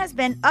 Allison has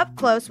been up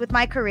close with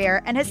my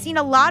career and has seen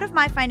a lot of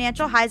my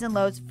financial highs and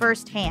lows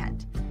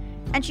firsthand.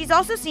 And she's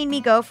also seen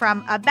me go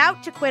from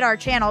about to quit our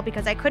channel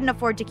because I couldn't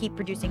afford to keep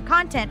producing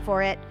content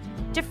for it,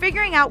 to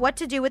figuring out what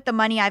to do with the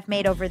money I've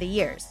made over the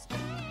years.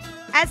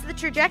 As the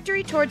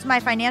trajectory towards my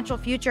financial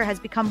future has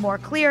become more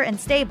clear and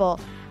stable,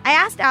 I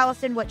asked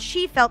Allison what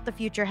she felt the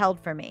future held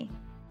for me.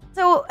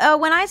 So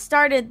when I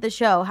started the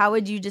show, how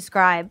would you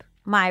describe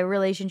my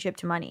relationship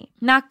to money?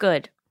 Not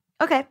good.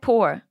 Okay.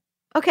 Poor.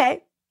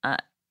 Okay.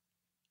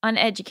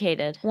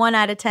 Uneducated. 1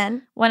 out of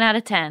 10? 1 out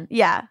of 10.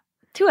 Yeah.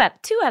 2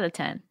 out of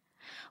 10.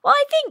 Well,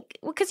 I think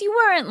because you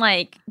weren't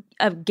like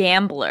a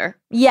gambler.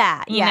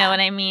 Yeah. You know what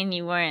I mean?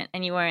 You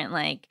weren't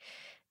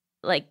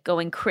like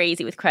going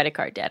crazy with credit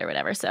card debt or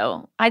whatever.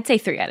 So I'd say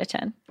 3 out of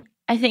 10.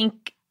 I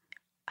think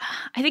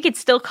it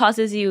still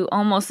causes you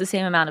almost the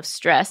same amount of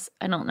stress.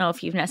 I don't know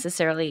if you've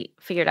necessarily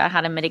figured out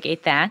how to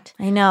mitigate that.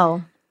 I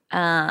know.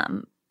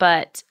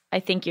 But I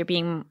think you're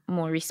being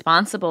more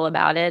responsible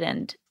about it.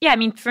 And yeah, I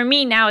mean, for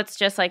me now, it's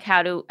just like,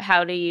 how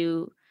do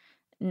you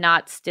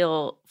not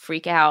still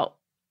freak out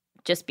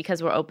just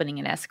because we're opening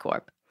an S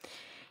Corp?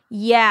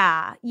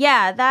 Yeah,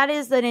 that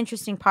is an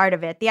interesting part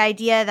of it. The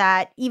idea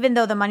that even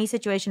though the money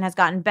situation has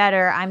gotten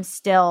better, I'm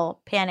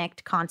still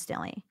panicked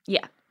constantly.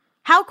 Yeah.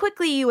 How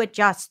quickly you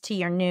adjust to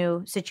your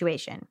new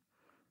situation.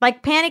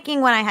 Like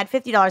panicking when I had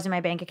 $50 in my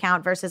bank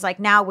account versus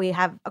like now we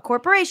have a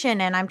corporation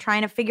and I'm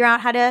trying to figure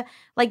out how to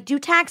like do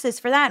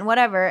taxes for that and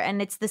whatever.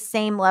 And it's the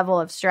same level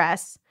of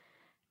stress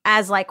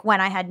as like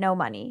when I had no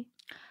money.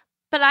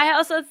 But I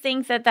also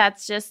think that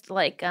that's just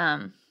like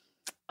a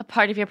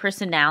part of your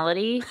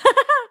personality.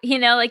 You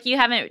know, like you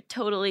haven't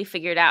totally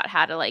figured out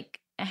how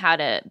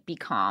to be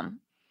calm.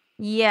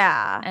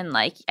 Yeah. And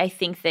like I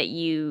think that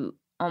you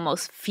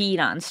almost feed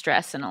on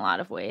stress in a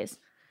lot of ways.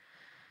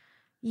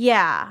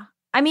 Yeah.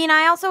 I mean,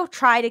 I also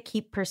try to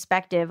keep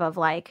perspective of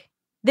like,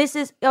 this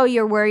is, oh,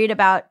 you're worried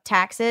about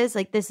taxes?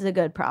 Like, this is a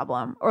good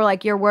problem. Or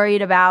like, you're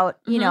worried about,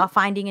 you know,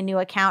 finding a new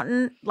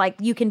accountant? Like,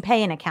 you can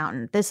pay an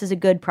accountant. This is a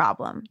good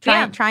problem.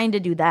 Trying to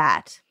do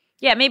that.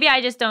 Yeah, maybe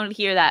I just don't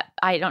hear that.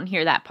 I don't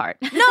hear that part.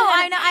 No,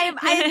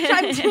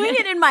 I'm doing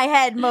it in my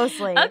head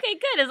mostly. Okay,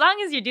 good. As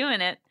long as you're doing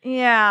it.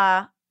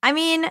 Yeah. I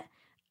mean,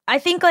 I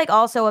think like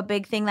also a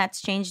big thing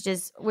that's changed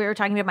is we were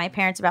talking to my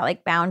parents about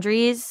like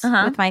boundaries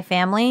with my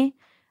family.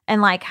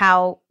 And like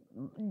how,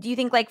 do you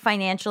think like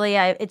financially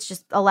it's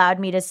just allowed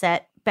me to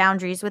set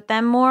boundaries with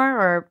them more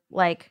or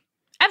like?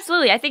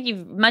 Absolutely. I think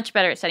you're much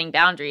better at setting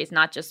boundaries,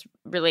 not just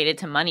related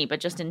to money, but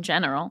just in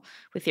general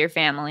with your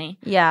family.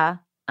 Yeah.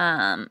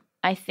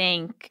 I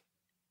think,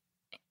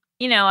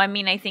 you know, I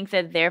mean, I think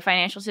that their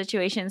financial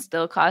situation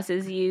still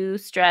causes you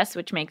stress,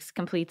 which makes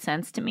complete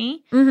sense to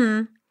me.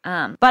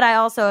 Mm-hmm. But I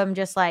also am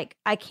just like,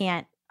 I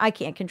can't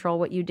control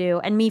what you do.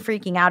 And me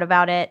freaking out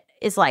about it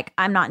is like,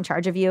 I'm not in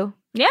charge of you.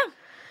 Yeah.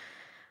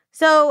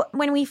 So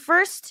when we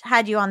first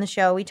had you on the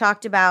show, we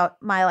talked about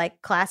my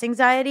like class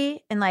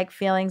anxiety and like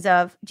feelings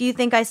of, do you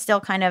think I still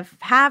kind of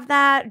have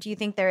that? Do you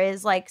think there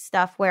is like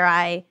stuff where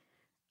I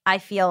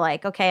feel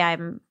like, okay,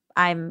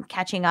 I'm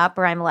catching up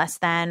or I'm less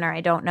than, or I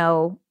don't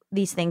know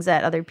these things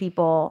that other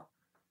people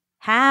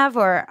have,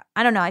 or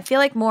I don't know. I feel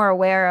like more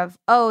aware of,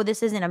 oh,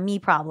 this isn't a me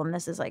problem.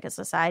 This is like a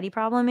society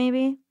problem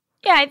maybe.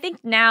 Yeah, I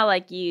think now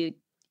like you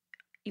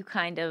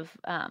kind of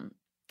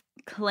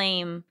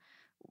claim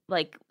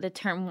like the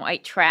term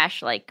white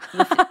trash like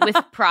with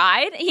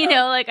pride, you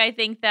know, like I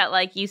think that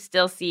like you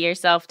still see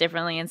yourself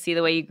differently and see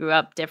the way you grew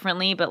up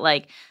differently, but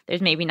like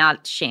there's maybe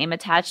not shame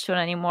attached to it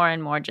anymore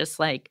and more just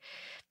like,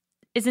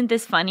 isn't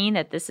this funny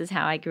that this is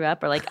how I grew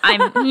up, or like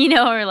I'm, you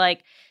know, or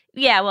like,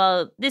 yeah,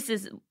 well, this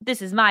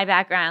is my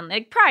background,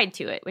 like pride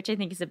to it, which I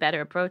think is a better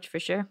approach for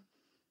sure.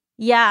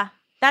 Yeah,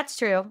 that's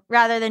true.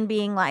 Rather than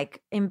being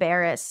like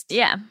embarrassed.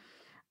 Yeah.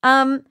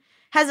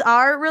 Has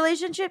our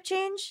relationship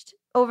changed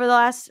over the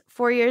last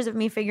 4 years of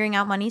me figuring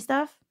out money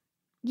stuff?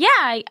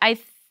 Yeah,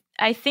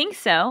 I think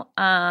so.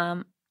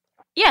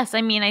 Yes,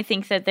 I mean, I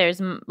think that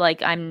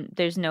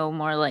there's no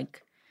more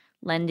like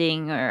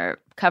lending or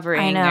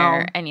covering I know.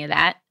 or any of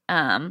that.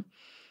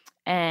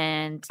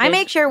 And I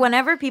make sure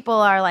whenever people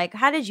are like,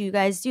 how did you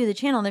guys do the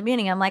channel in the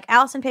beginning? I'm like,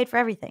 Allison paid for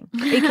everything.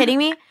 Are you kidding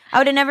me? I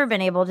would have never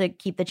been able to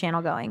keep the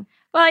channel going.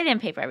 Well, I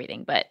didn't pay for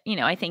everything, but,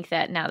 I think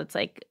that now it's,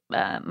 like,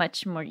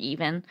 much more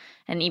even.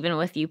 And even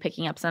with you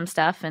picking up some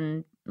stuff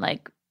and,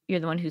 like, you're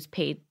the one who's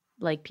paid,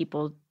 like,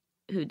 people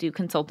who do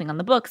consulting on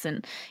the books.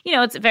 And,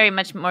 it's very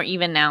much more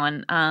even now.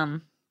 And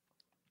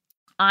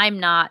I'm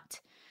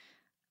not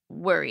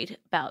worried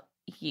about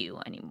you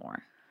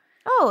anymore.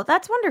 Oh,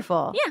 that's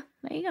wonderful. Yeah,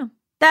 there you go.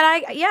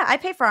 I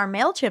pay for our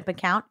MailChimp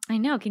account. I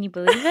know. Can you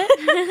believe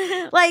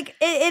it? Like,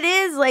 it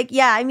is, like,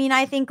 yeah, I mean,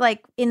 I think,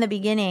 like, in the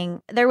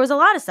beginning, there was a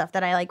lot of stuff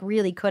that I, like,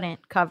 really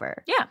couldn't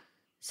cover. Yeah.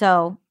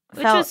 So,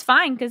 which was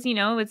fine because,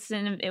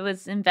 it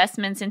was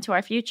investments into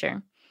our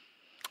future.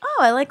 Oh,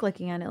 I like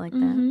looking at it like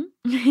that.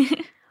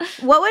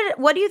 Mm-hmm.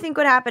 What do you think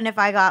would happen if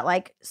I got,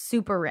 like,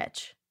 super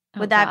rich?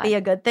 Would that be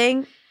a good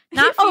thing?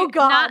 Not for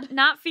God.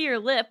 Not for your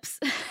lips.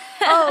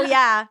 Oh,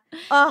 yeah.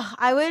 Oh,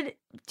 I would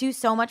do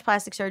so much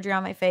plastic surgery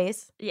on my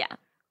face. Yeah.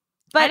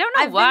 But I don't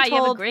know I've why. been You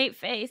have a told- great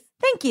face.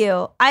 Thank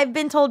you. I've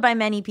been told by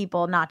many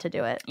people not to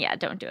do it. Yeah,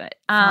 don't do it.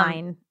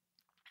 Fine.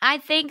 I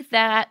think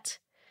that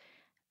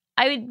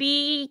I would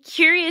be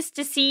curious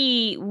to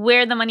see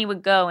where the money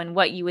would go and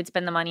what you would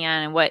spend the money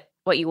on and what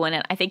you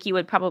wouldn't. I think you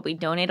would probably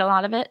donate a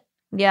lot of it.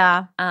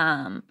 Yeah.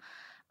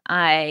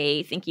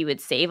 I think you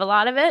would save a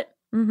lot of it.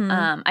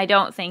 Mm-hmm. I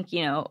don't think,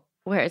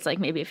 where it's like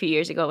maybe a few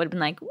years ago it would have been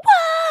like,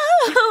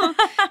 whoa!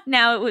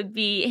 Now it would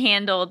be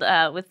handled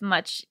with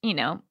much,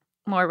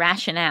 more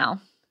rationale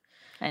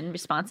and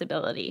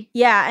responsibility.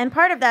 Yeah, and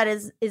part of that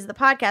is the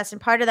podcast, and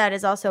part of that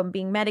is also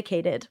being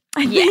medicated.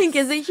 I Yes. think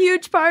is a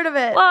huge part of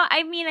it. Well,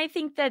 I mean, I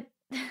think that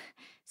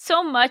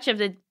so much of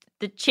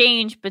the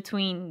change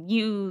between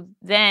you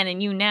then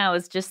and you now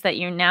is just that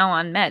you're now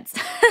on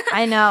meds.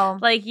 I know.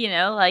 Like,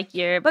 like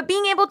you're... But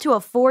being able to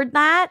afford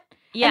that,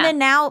 Yeah. and then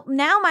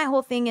now my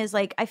whole thing is,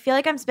 like, I feel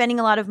like I'm spending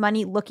a lot of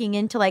money looking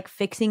into, like,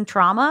 fixing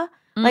trauma.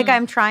 Like,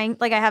 I'm trying,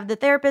 like, I have the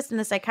therapist and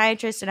the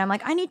psychiatrist, and I'm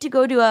like, I need to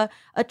go to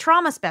a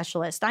trauma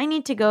specialist. I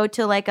need to go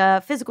to, like,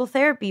 a physical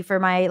therapy for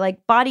my,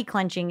 like, body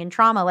clenching and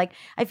trauma. Like,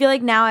 I feel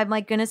like now I'm,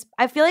 like,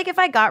 I feel like if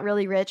I got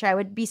really rich, I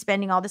would be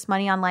spending all this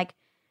money on, like,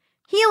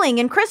 healing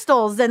and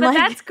crystals and, But like...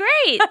 that's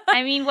great.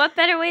 I mean, what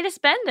better way to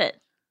spend it?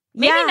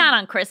 Maybe Yeah. not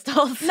on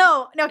crystals.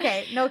 No,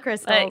 okay, no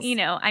crystals. But,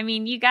 I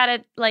mean, you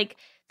gotta, like...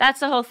 That's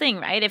the whole thing,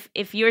 right?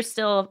 If you're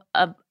still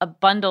a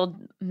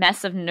bundled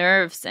mess of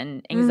nerves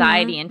and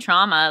anxiety and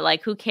trauma,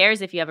 like, who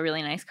cares if you have a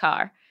really nice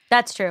car?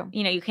 That's true.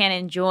 You can't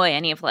enjoy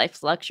any of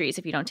life's luxuries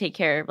if you don't take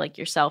care of, like,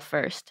 yourself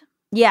first.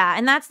 Yeah,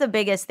 and that's the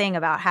biggest thing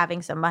about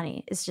having some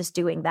money is just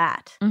doing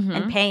that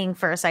and paying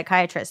for a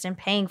psychiatrist and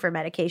paying for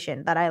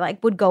medication that I,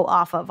 like, would go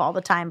off of all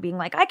the time, being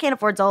like, I can't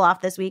afford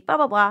Zoloft this week, blah,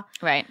 blah, blah.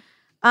 Right.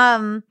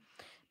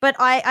 But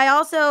I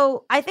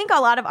also, I think a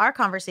lot of our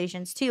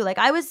conversations too, like,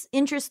 I was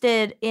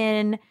interested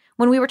in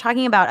when we were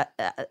talking about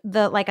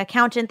the, like,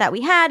 accountant that we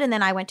had, and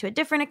then I went to a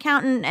different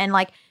accountant, and,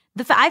 like,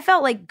 I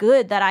felt, like,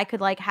 good that I could,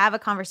 like, have a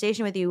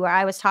conversation with you where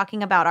I was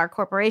talking about our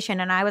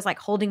corporation and I was, like,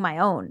 holding my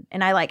own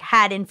and I, like,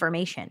 had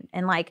information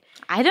and, like,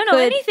 I don't know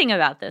anything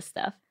about this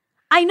stuff.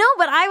 I know,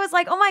 but I was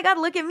like, oh my God,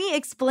 look at me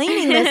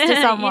explaining this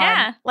to someone.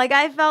 Yeah. Like,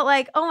 I felt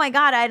like, oh my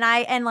God,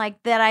 and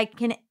like that I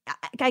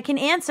can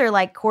answer,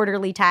 like,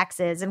 quarterly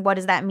taxes and what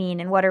does that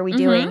mean and what are we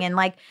doing, and,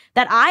 like,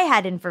 that I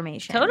had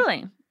information.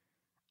 Totally.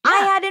 I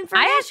had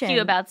information. I asked you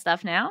about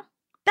stuff now.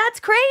 That's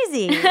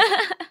crazy.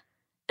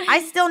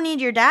 I still need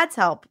your dad's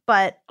help,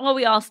 but Well,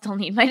 we all still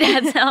need my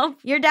dad's help.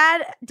 your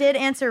dad did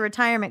answer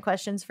retirement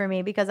questions for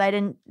me because I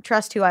didn't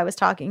trust who I was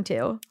talking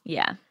to.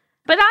 Yeah.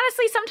 But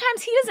honestly,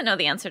 sometimes he doesn't know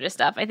the answer to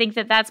stuff. I think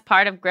that that's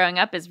part of growing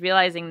up is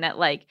realizing that,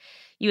 like,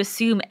 you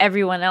assume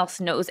everyone else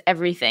knows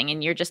everything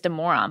and you're just a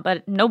moron.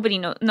 But nobody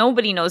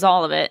knows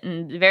all of it,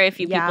 and very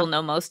few people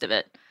know most of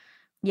it.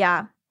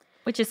 Yeah.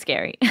 Which is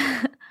scary.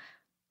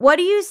 What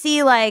do you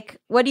see, like,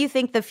 what do you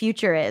think the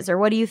future is? Or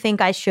what do you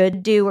think I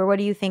should do? Or where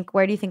do you think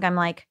I'm,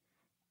 like,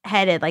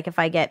 headed, like, if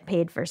I get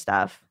paid for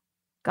stuff?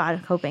 God,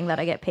 hoping that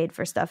I get paid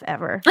for stuff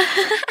ever.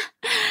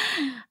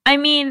 I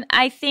mean,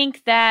 I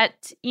think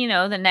that,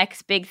 the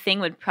next big thing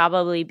would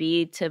probably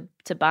be to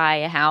buy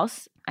a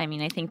house. I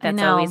mean, I think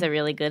that's always a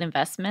really good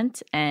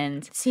investment.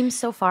 And It seems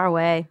so far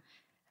away.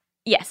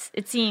 yes,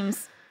 it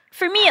seems,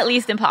 for me at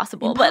least,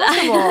 impossible. But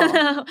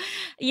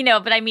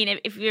but I mean,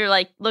 if you're,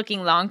 like,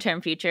 looking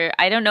long-term future,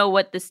 I don't know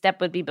what the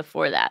step would be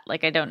before that.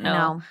 Like, I don't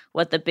know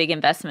what the big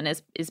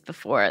investment is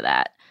before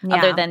that,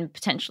 other than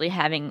potentially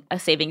having a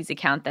savings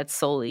account that's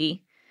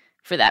solely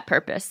for that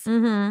purpose.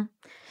 Mm-hmm.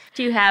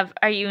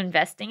 Are you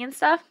investing in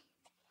stuff?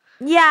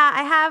 Yeah,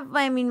 I have,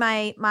 I mean,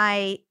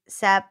 my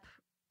SEP,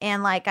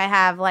 and, like, I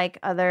have, like,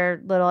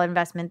 other little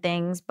investment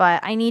things,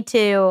 but I need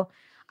to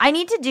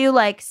do,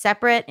 like,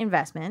 separate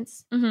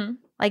investments,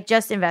 like,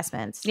 just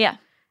investments. Yeah.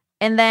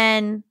 And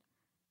then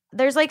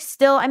there's, like,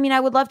 still, I mean, I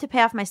would love to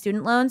pay off my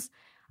student loans.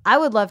 I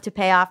would love to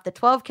pay off the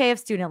 $12,000 of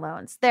student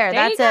loans. There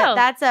you go.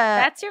 That's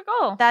That's your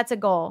goal. That's a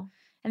goal.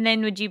 And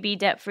then would you be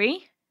debt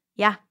free?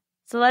 Yeah.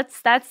 So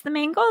that's the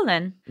main goal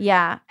then.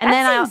 Yeah. And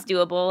that seems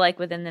doable, like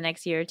within the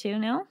next year or two,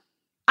 no?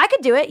 I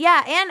could do it,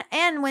 yeah.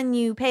 And when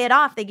you pay it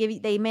off,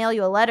 they mail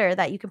you a letter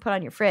that you can put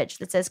on your fridge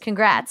that says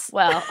congrats.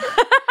 Well,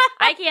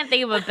 I can't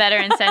think of a better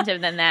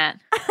incentive than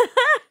that.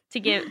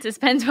 To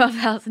spend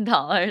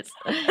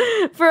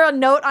 $12,000 for a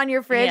note on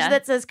your fridge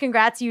that says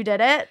congrats, you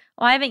did it.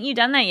 Why haven't you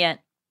done that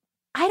yet?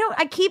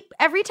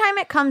 Every time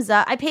it comes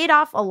up, I paid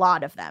off a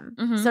lot of them.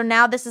 Mm-hmm. So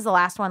now this is the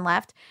last one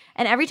left.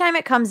 And every time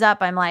it comes up,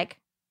 I'm like,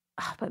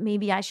 oh, but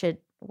maybe I should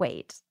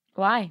wait.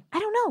 Why? I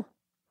don't know.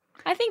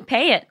 I think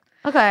pay it.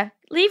 Okay.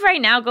 Leave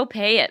right now, go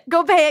pay it.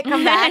 Go pay it,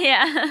 come back.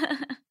 Yeah.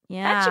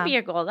 Yeah. That should be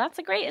your goal. That's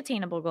a great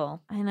attainable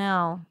goal. I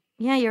know.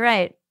 Yeah, you're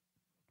right.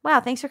 Wow,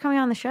 thanks for coming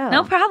on the show.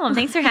 No problem.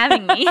 Thanks for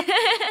having me.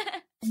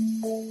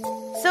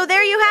 So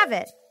there you have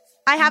it.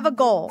 I have a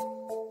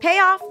goal. Pay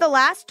off the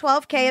last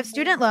 $12,000 of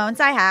student loans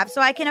I have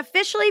so I can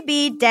officially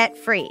be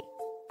debt-free.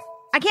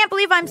 I can't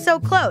believe I'm so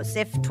close,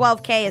 if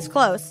 $12,000 is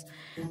close.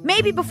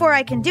 Maybe before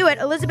I can do it,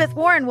 Elizabeth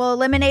Warren will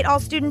eliminate all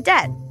student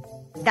debt.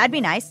 That'd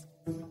be nice.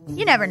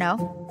 You never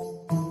know.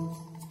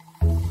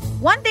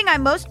 One thing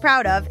I'm most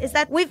proud of is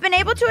that we've been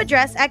able to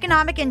address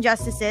economic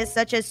injustices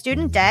such as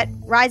student debt,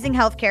 rising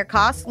healthcare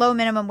costs, low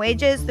minimum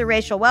wages, the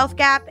racial wealth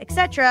gap,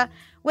 etc.,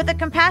 with a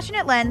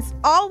compassionate lens,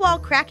 all while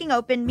cracking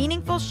open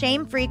meaningful,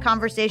 shame-free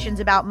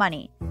conversations about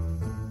money.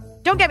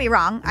 Don't get me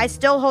wrong, I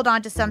still hold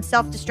on to some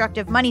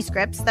self-destructive money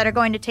scripts that are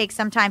going to take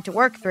some time to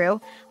work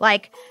through,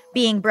 like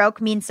being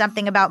broke means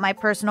something about my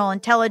personal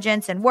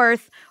intelligence and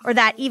worth, or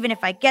that even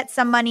if I get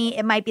some money,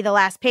 it might be the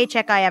last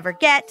paycheck I ever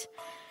get.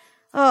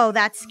 Oh,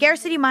 that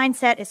scarcity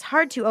mindset is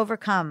hard to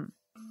overcome.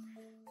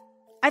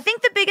 I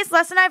think the biggest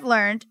lesson I've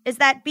learned is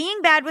that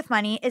being bad with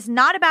money is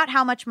not about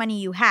how much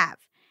money you have,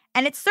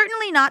 and it's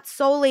certainly not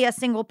solely a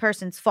single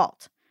person's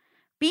fault.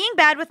 Being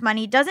bad with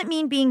money doesn't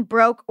mean being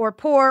broke or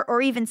poor or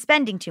even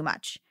spending too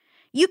much.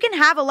 You can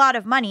have a lot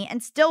of money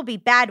and still be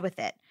bad with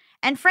it.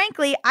 And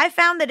frankly, I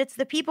found that it's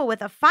the people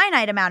with a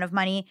finite amount of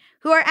money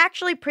who are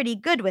actually pretty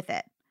good with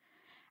it.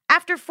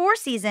 After 4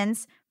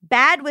 seasons,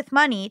 bad with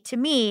money, to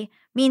me,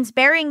 means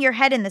burying your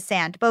head in the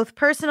sand, both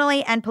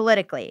personally and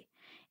politically.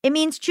 It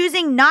means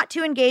choosing not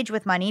to engage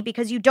with money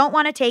because you don't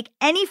want to take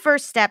any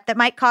first step that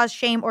might cause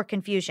shame or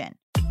confusion.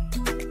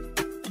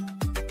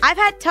 I've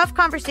had tough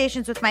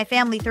conversations with my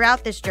family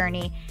throughout this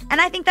journey,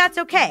 and I think that's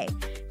okay,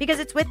 because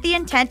it's with the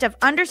intent of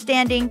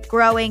understanding,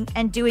 growing,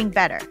 and doing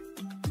better.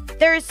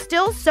 There is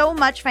still so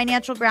much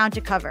financial ground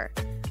to cover.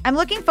 I'm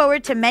looking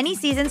forward to many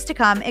seasons to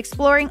come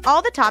exploring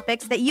all the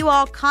topics that you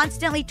all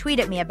constantly tweet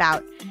at me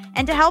about,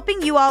 and to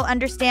helping you all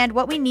understand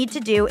what we need to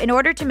do in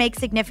order to make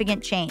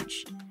significant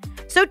change.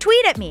 So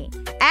tweet at me,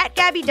 at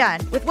Gaby Dunn,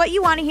 with what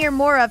you want to hear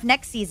more of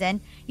next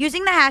season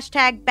using the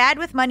hashtag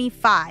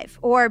BadWithMoney5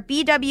 or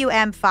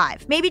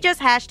BWM5. Maybe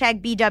just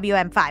hashtag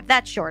BWM5.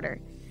 That's shorter.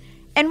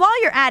 And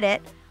while you're at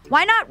it,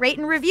 why not rate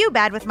and review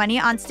Bad With Money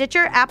on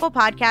Stitcher, Apple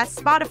Podcasts,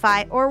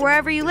 Spotify, or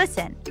wherever you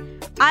listen?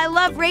 I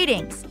love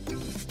ratings.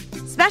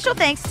 Special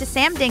thanks to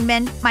Sam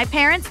Dingman, my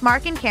parents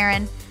Mark and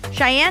Karen,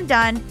 Cheyenne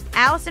Dunn,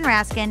 Allison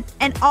Raskin,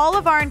 and all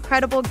of our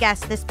incredible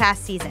guests this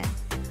past season.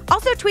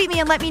 Also tweet me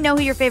and let me know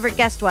who your favorite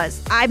guest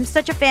was. I'm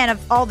such a fan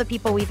of all the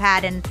people we've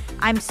had, and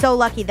I'm so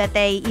lucky that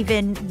they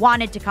even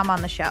wanted to come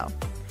on the show.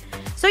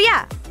 So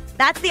yeah,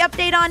 that's the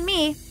update on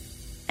me.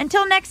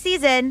 Until next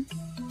season,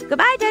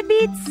 goodbye,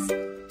 deadbeats.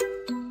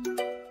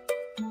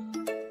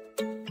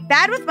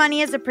 Bad With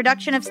Money is a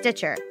production of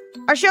Stitcher.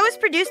 Our show is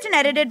produced and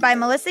edited by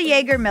Melissa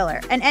Yeager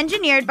Miller and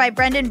engineered by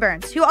Brendan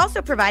Burns, who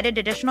also provided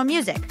additional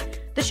music.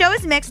 The show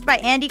is mixed by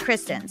Andy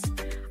Christens.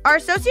 Our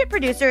associate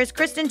producer is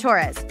Kristen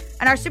Torres,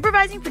 and our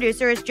supervising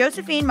producer is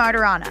Josephine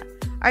Martirana.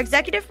 Our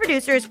executive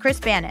producer is Chris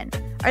Bannon.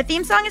 Our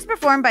theme song is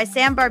performed by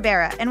Sam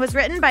Barbera and was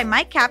written by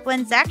Mike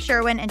Kaplan, Zach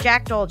Sherwin, and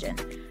Jack Dolgen.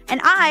 And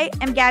I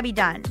am Gaby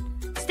Dunn.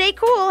 Stay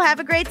cool.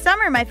 Have a great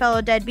summer, my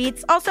fellow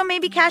deadbeats. Also,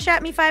 maybe cash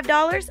at me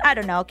 $5. I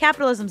don't know.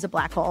 Capitalism's a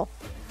black hole.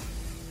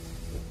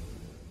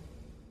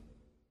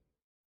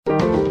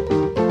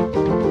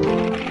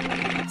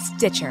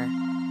 Stitcher.